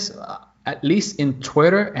thing is, at least in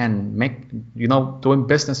Twitter and doing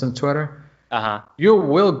business on Twitter, Uh-huh. you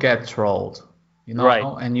will get trolled. Right.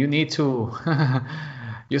 and you need to,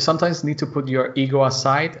 you sometimes need to put your ego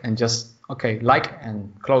aside and just, okay, like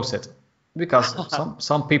and close it. Because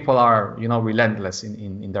some people are, relentless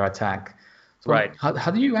in their attack. So Right.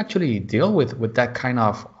 how do you actually deal with that kind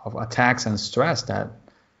of attacks and stress that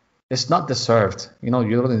it's not deserved?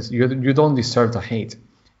 You don't deserve the hate.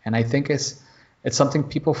 And I think it's something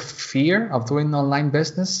people fear of doing online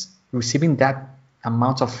business, receiving that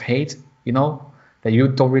amount of hate, that you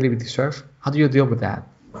don't really deserve. How do you deal with that?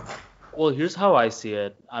 Well, here's how I see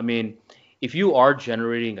it. I mean, if you are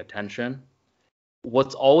generating attention,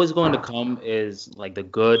 what's always going to come is like the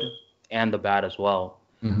good and the bad as well.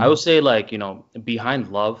 I would Hmm. say, like, behind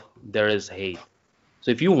love, there is hate.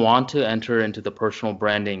 So if you want to enter into the personal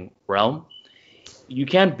branding realm, you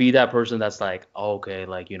can't be that person that's like, oh, okay,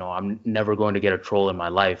 like, I'm never going to get a troll in my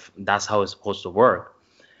life. That's how it's supposed to work.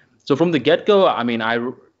 So from the get-go, I mean,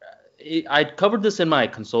 I covered this in my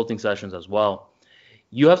consulting sessions as well.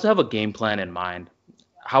 You have to have a game plan in mind.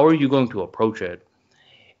 How are you going to approach it?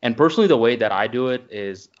 And personally, the way that I do it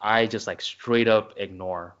is I just like straight up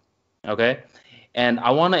ignore. Okay. And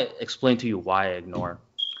I want to explain to you why I ignore.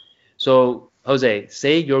 So, Jose,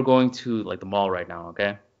 say you're going to like the mall right now,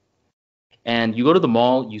 okay? And you go to the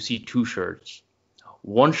mall, you see two shirts.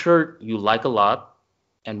 One shirt you like a lot,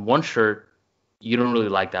 and one shirt you don't really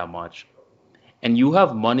like that much. And you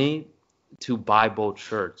have money to buy both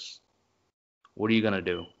shirts. What are you gonna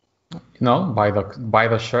do? Buy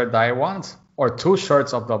the shirt that I want, or two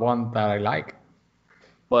shirts of the one that I like.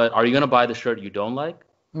 But are you gonna buy the shirt you don't like?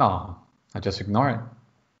 No, I just ignore it.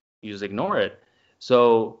 You just ignore it.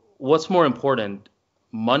 So, what's more important,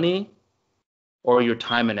 money or your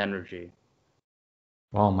time and energy?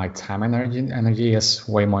 Well, my time and energy is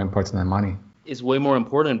way more important than money. Is way more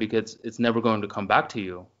important because it's never going to come back to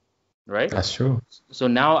you, right? That's true. So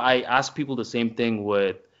now I ask people the same thing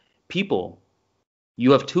with people.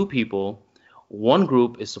 You have two people. One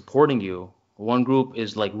group is supporting you. One group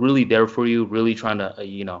is like really there for you, really trying to,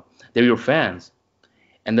 they're your fans.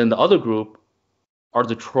 And then the other group are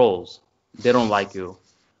the trolls. They don't like you.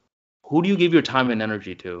 Who do you give your time and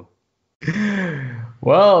energy to?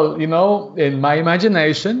 Well, in my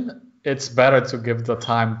imagination, it's better to give the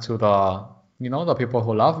time to the people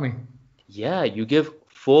who love me. Yeah, you give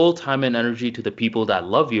full time and energy to the people that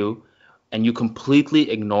love you, and you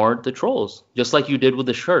completely ignore the trolls, just like you did with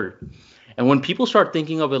the shirt. And when people start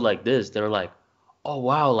thinking of it like this, they're like, oh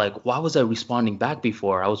wow, like why was I responding back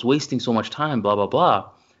before? I was wasting so much time, blah, blah, blah.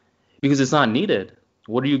 Because it's not needed.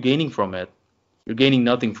 What are you gaining from it? You're gaining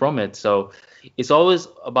nothing from it. So it's always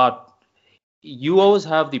about, you always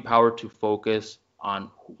have the power to focus on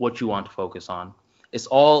what you want to focus on. It's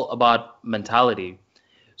all about mentality.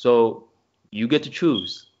 So you get to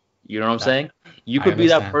choose. You know what I'm Yeah, saying? You I could be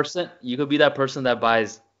that understand. person. You could be that person that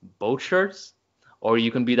buys both shirts, or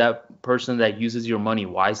you can be that person that uses your money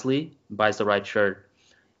wisely, buys the right shirt.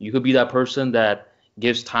 You could be that person that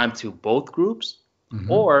gives time to both groups, Hmm.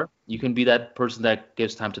 or you can be that person that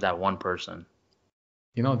gives time to that one person.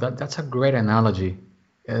 That's a great analogy.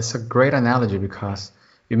 It's a great analogy because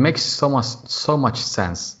it makes so much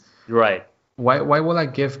sense. Right, Why would I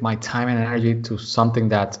give my time and energy to something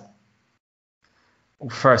that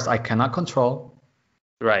first I cannot control,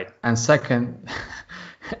 right. and second,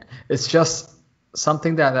 it's just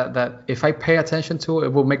something that if I pay attention to,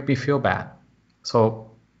 it will make me feel bad.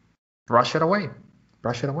 So brush it away,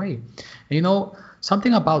 brush it away. And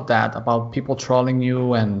something about that, about people trolling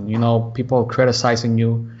you and people criticizing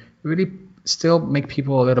you, really still make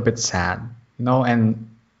people a little bit sad, and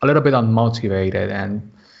a little bit unmotivated,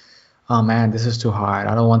 and oh man, this is too hard.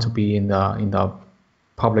 I don't want to be in the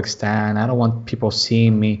public stand. I don't want people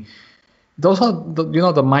seeing me. Those are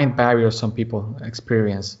the mind barriers some people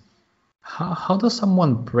experience. How does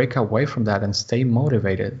someone break away from that and stay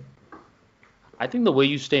motivated? I think the way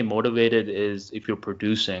you stay motivated is if you're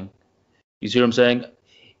producing. You see what I'm saying?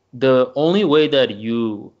 The only way that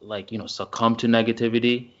you like, succumb to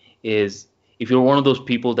negativity is if you're one of those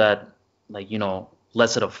people that like,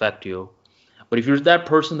 lets it affect you. But if you're that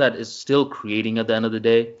person that is still creating at the end of the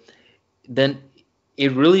day, then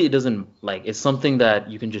it doesn't like it's something that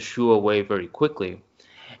you can just shoo away very quickly.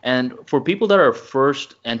 And for people that are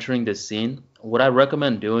first entering this scene, what I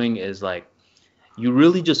recommend doing is like you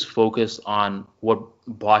really just focus on what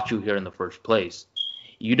brought you here in the first place.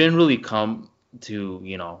 You didn't really come to,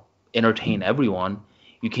 entertain everyone.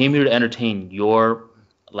 You came here to entertain your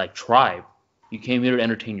like tribe. You came here to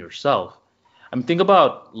entertain yourself. I mean, think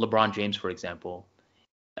about LeBron James, for example.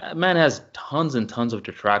 That man has tons and tons of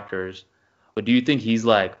detractors, but do you think he's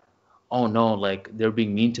like, oh no, like they're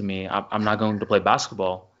being mean to me. I'm not going to play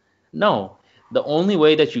basketball? No, The only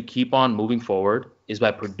way that you keep on moving forward is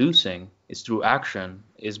by producing, is through action,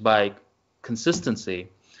 is by consistency.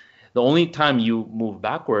 The only time you move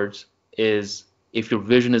backwards is if your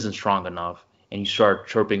vision isn't strong enough and you start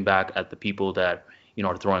chirping back at the people that,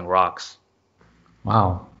 are throwing rocks.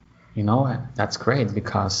 Wow. That's great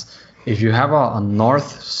because if you have a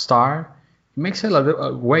North Star, it makes it a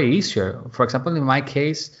little way easier. For example, in my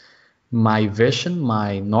case, my vision,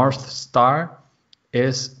 my North Star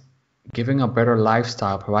is giving a better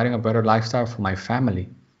lifestyle, providing a better lifestyle for my family,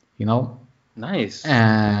 you know? Nice.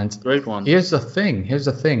 And Great one. here's the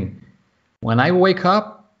thing. When I wake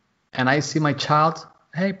up and I see my child,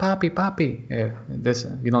 hey, papi, this,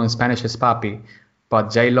 in Spanish is papi, but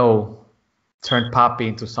J-Lo turned papi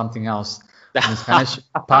into something else. In Spanish,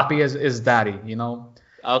 papi is daddy,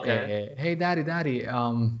 Okay. Hey, daddy.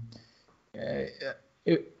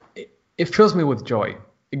 It fills me with joy.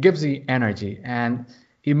 It gives me energy, and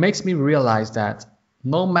it makes me realize that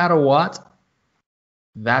no matter what,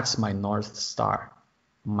 that's my North Star.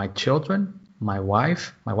 My children, my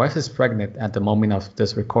wife. My wife is pregnant at the moment of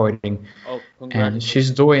this recording, Oh, and congratulations.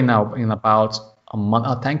 she's doing now in about a month.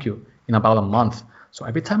 Oh, thank you. In about a month. So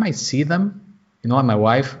every time I see them, my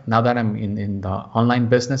wife, now that I'm in the online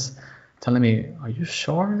business, telling me, "Are you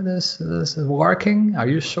sure this is working? Are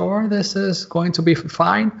you sure this is going to be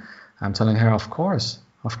fine?" I'm telling her, "Of course,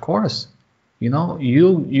 of course."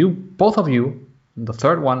 You both of you, the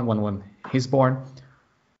third one when he's born,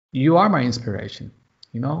 you are my inspiration.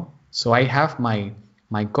 So I have my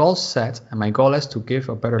goal set, and my goal is to give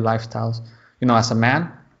a better lifestyle, as a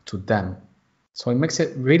man, to them. So it makes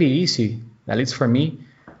it really easy, at least for me,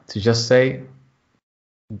 to just say,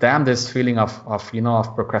 damn this feeling of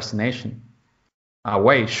procrastination.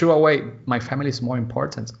 Shoo away. My family is more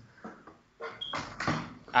important.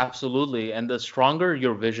 Absolutely. And the stronger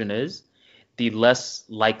your vision is, the less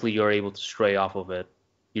likely you're able to stray off of it.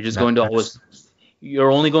 You're just going to That's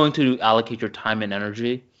you're only going to allocate your time and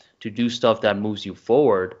energy to do stuff that moves you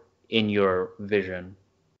forward in your vision.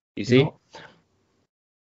 You you see? know.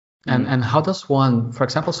 And how does one, for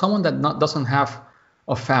example, someone that doesn't have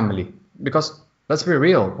a family, because let's be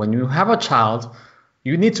real, when you have a child,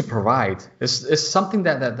 you need to provide. It's something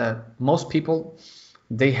that most people,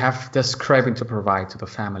 they have this craving to provide to the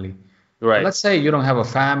family. But Right. let's say you don't have a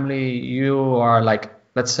family, you are like,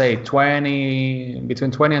 let's say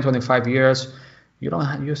between 20 and 25 years, you don't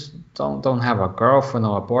have a girlfriend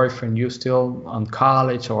or a boyfriend, you still on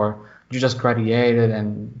college, or you just graduated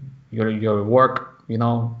and your work,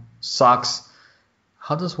 sucks.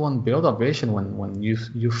 How does one build a vision when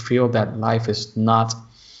you feel that life is not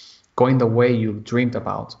going the way you dreamed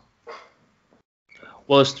about?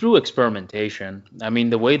 Well, it's through experimentation. I mean,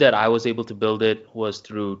 the way that I was able to build it was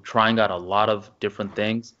through trying out a lot of different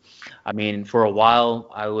things. I mean, for a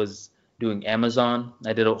while, I was doing Amazon.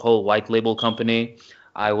 I did a whole white label company.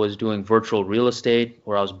 I was doing virtual real estate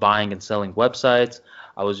where I was buying and selling websites.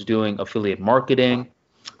 I was doing affiliate marketing.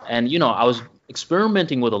 And, I was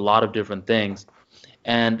experimenting with a lot of different things.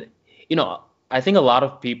 And, I think a lot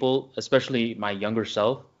of people, especially my younger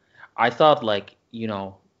self, I thought like,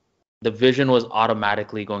 the vision was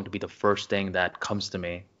automatically going to be the first thing that comes to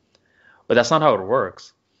me. But that's not how it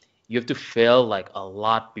works. You have to fail like a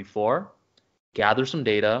lot before, gather some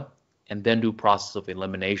data, and then do process of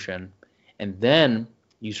elimination. And then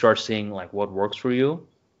you start seeing like what works for you,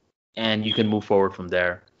 and you can move forward from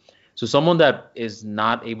there. So someone that is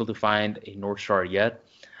not able to find a North Star yet,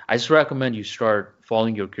 I just recommend you start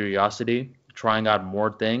following your curiosity, trying out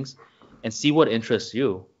more things, and see what interests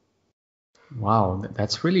you. Wow,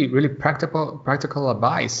 that's really, really practical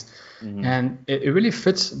advice. Mhm. And it really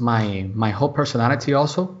fits my whole personality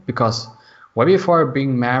also, because way before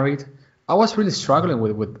being married, I was really struggling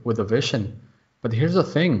with the vision. But here's the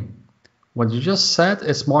thing, what you just said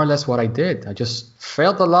is more or less what I did. I just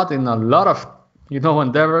failed a lot in a lot of,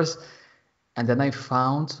 endeavors, and then I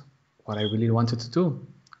found what I really wanted to do: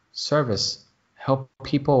 service, help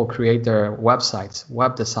people create their websites,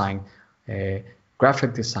 web design, uh,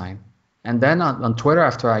 graphic design. And then on Twitter,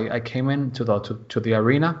 after I came into the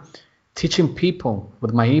arena, teaching people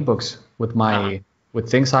with my ebooks, Uh-huh. with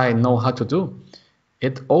things I know how to do,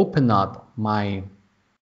 it opened up my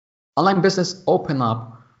online business, opened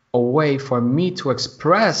up a way for me to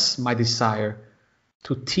express my desire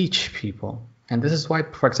to teach people. And this is why,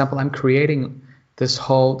 for example, I'm creating this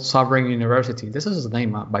whole Sovereign University. This is the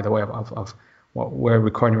name, by the way, of what we're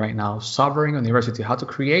recording right now. Sovereign University, how to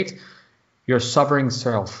create your sovereign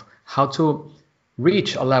self, how to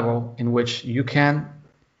reach a level in which you can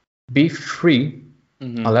be free, a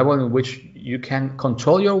Hmm. level in which you can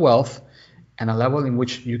control your wealth, and a level in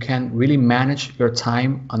which you can really manage your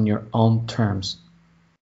time on your own terms.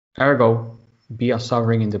 Ergo, be a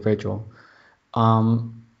sovereign individual.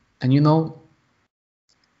 And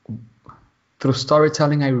through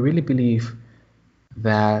storytelling, I really believe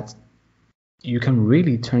that you can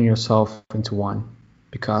really turn yourself into one,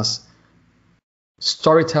 because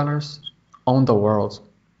storytellers own the world.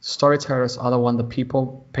 Storytellers are the one that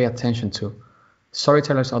people pay attention to.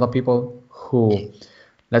 Storytellers are the people who,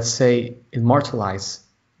 let's say, immortalize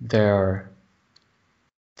their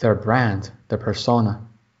brand, their persona.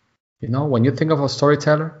 When you think of a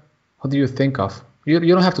storyteller, what do you think of? You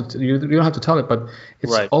don't have to tell it, but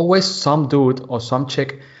it's Right. always some dude or some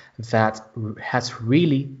chick that has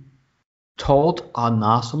really told an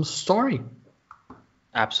awesome story.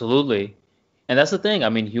 Absolutely. And that's the thing. I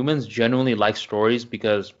mean, humans genuinely like stories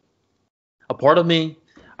because a part of me,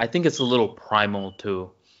 I think it's a little primal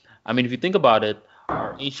too. I mean, if you think about it,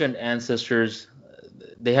 our ancient ancestors,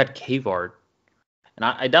 they had cave art. And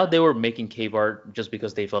I doubt they were making cave art just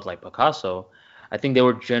because they felt like Picasso. I think they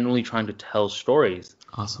were genuinely trying to tell stories.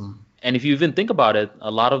 Awesome. And if you even think about it, a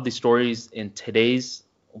lot of the stories in today's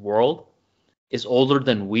world is older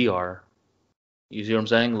than we are. You see what I'm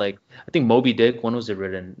saying? Like, I think Moby Dick, when was it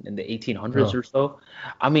written? In the 1800s Oh, or so?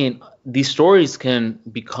 I mean, these stories can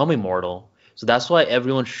become immortal. So that's why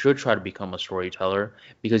everyone should try to become a storyteller,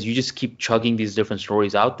 because you just keep chugging these different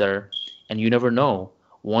stories out there and you never know.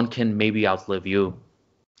 One can maybe outlive you.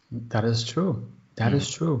 that is true. That Mm.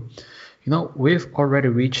 is true. We've already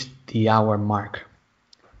reached the hour mark,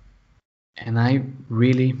 and I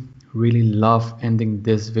really, really love ending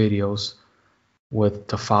these videos with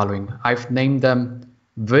the following. I've named them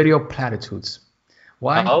video platitudes.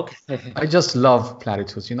 Why? Okay. I just love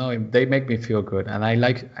platitudes. They make me feel good, and I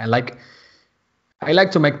like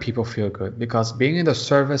to make people feel good, because being in the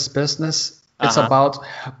service business, it's Uh-huh. about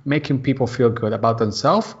making people feel good about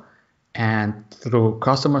themselves, and through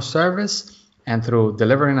customer service and through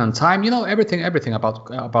delivering on time. Everything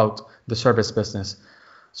about the service business.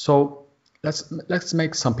 So let's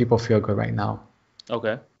make some people feel good right now.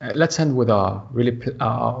 Okay. Let's end with a really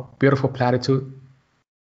beautiful platitude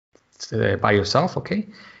by yourself, okay?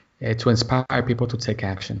 To inspire people to take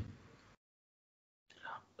action.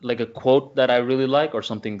 Like a quote that I really like, or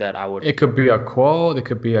something that I would. It could be a quote. It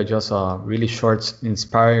could be just a really short,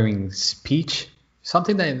 inspiring speech.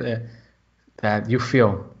 Something that you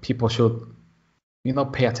feel people should,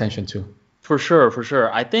 pay attention to. For sure, for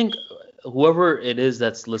sure. I think whoever it is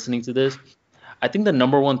that's listening to this, I think the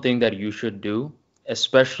number one thing that you should do,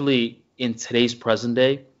 especially in today's present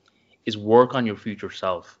day, is work on your future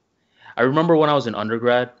self. I remember when I was in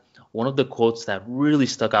undergrad, one of the quotes that really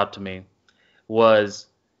stuck out to me was,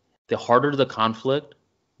 the harder the conflict,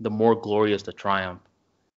 the more glorious the triumph.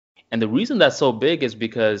 And the reason that's so big is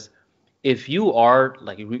because if you are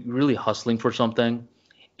like really hustling for something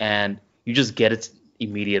and you just get it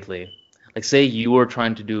immediately, like say you were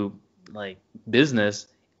trying to do like business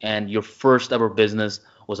and your first ever business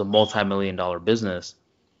was a multi-million dollar business,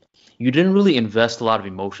 you didn't really invest a lot of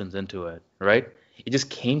emotions into it, right? It just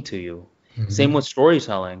came to you. Same Hmm. with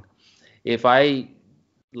storytelling. If I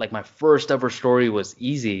like my first ever story was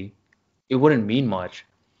easy, it wouldn't mean much.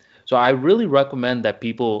 So I really recommend that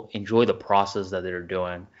people enjoy the process that they're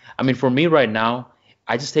doing. I mean, for me right now,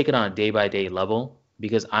 I just take it on a day by day level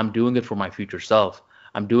because I'm doing it for my future self.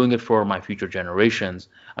 I'm doing it for my future generations.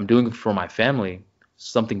 I'm doing it for my family,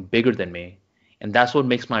 something bigger than me. And that's what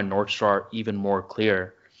makes my North Star even more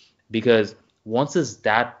clear, because once it's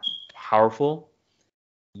that powerful,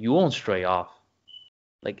 you won't stray off.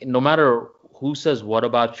 Like no matter who says what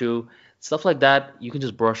about you, stuff like that, you can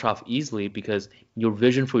just brush off easily because your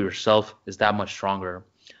vision for yourself is that much stronger.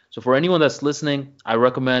 So for anyone that's listening, I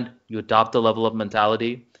recommend you adopt the level up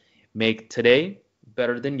mentality. Make today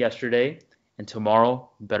better than yesterday and tomorrow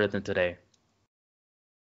better than today.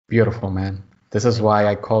 Beautiful, man. This is why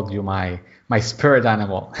I called you my spirit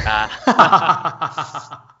animal.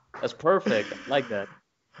 Ah, that's perfect. I like that.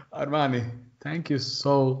 Armani, thank you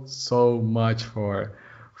so much for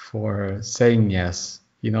saying yes.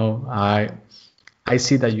 I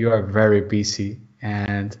see that you are very busy,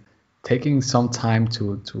 and taking some time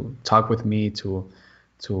to talk with me, to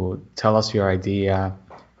tell us your idea,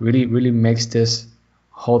 really makes this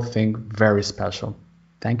whole thing very special.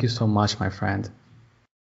 Thank you so much, my friend.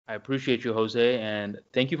 I appreciate you, Jose, and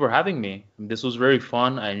thank you for having me. This was very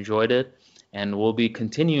fun. I enjoyed it, and we'll be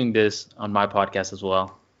continuing this on my podcast as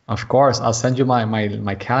well. Of course, I'll send you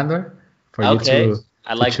my calendar for you Okay, to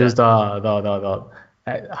I to like choose that. the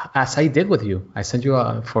as I did with you. I sent you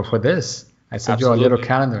for this. I sent you a little Absolutely.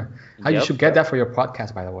 calendar. You Yep. should get that for your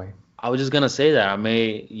podcast, by the way. I was just gonna say that I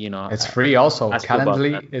may, you know, It's free also. ask you about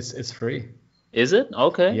Calendly, that. it's free. Is it?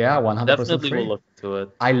 Okay. Yeah, 100% Definitely will free. look into it.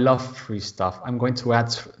 I love free stuff. I'm going to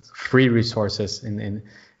add free resources in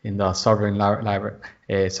the sovereign library,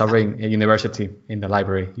 sovereign university in the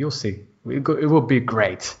library. You'll see. It will be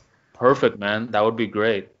great. Perfect, man. That would be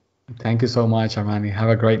great. Thank you so much, Armani. Have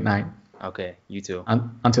a great night. Okay, you too.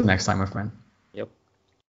 Until next time, my friend. Yep.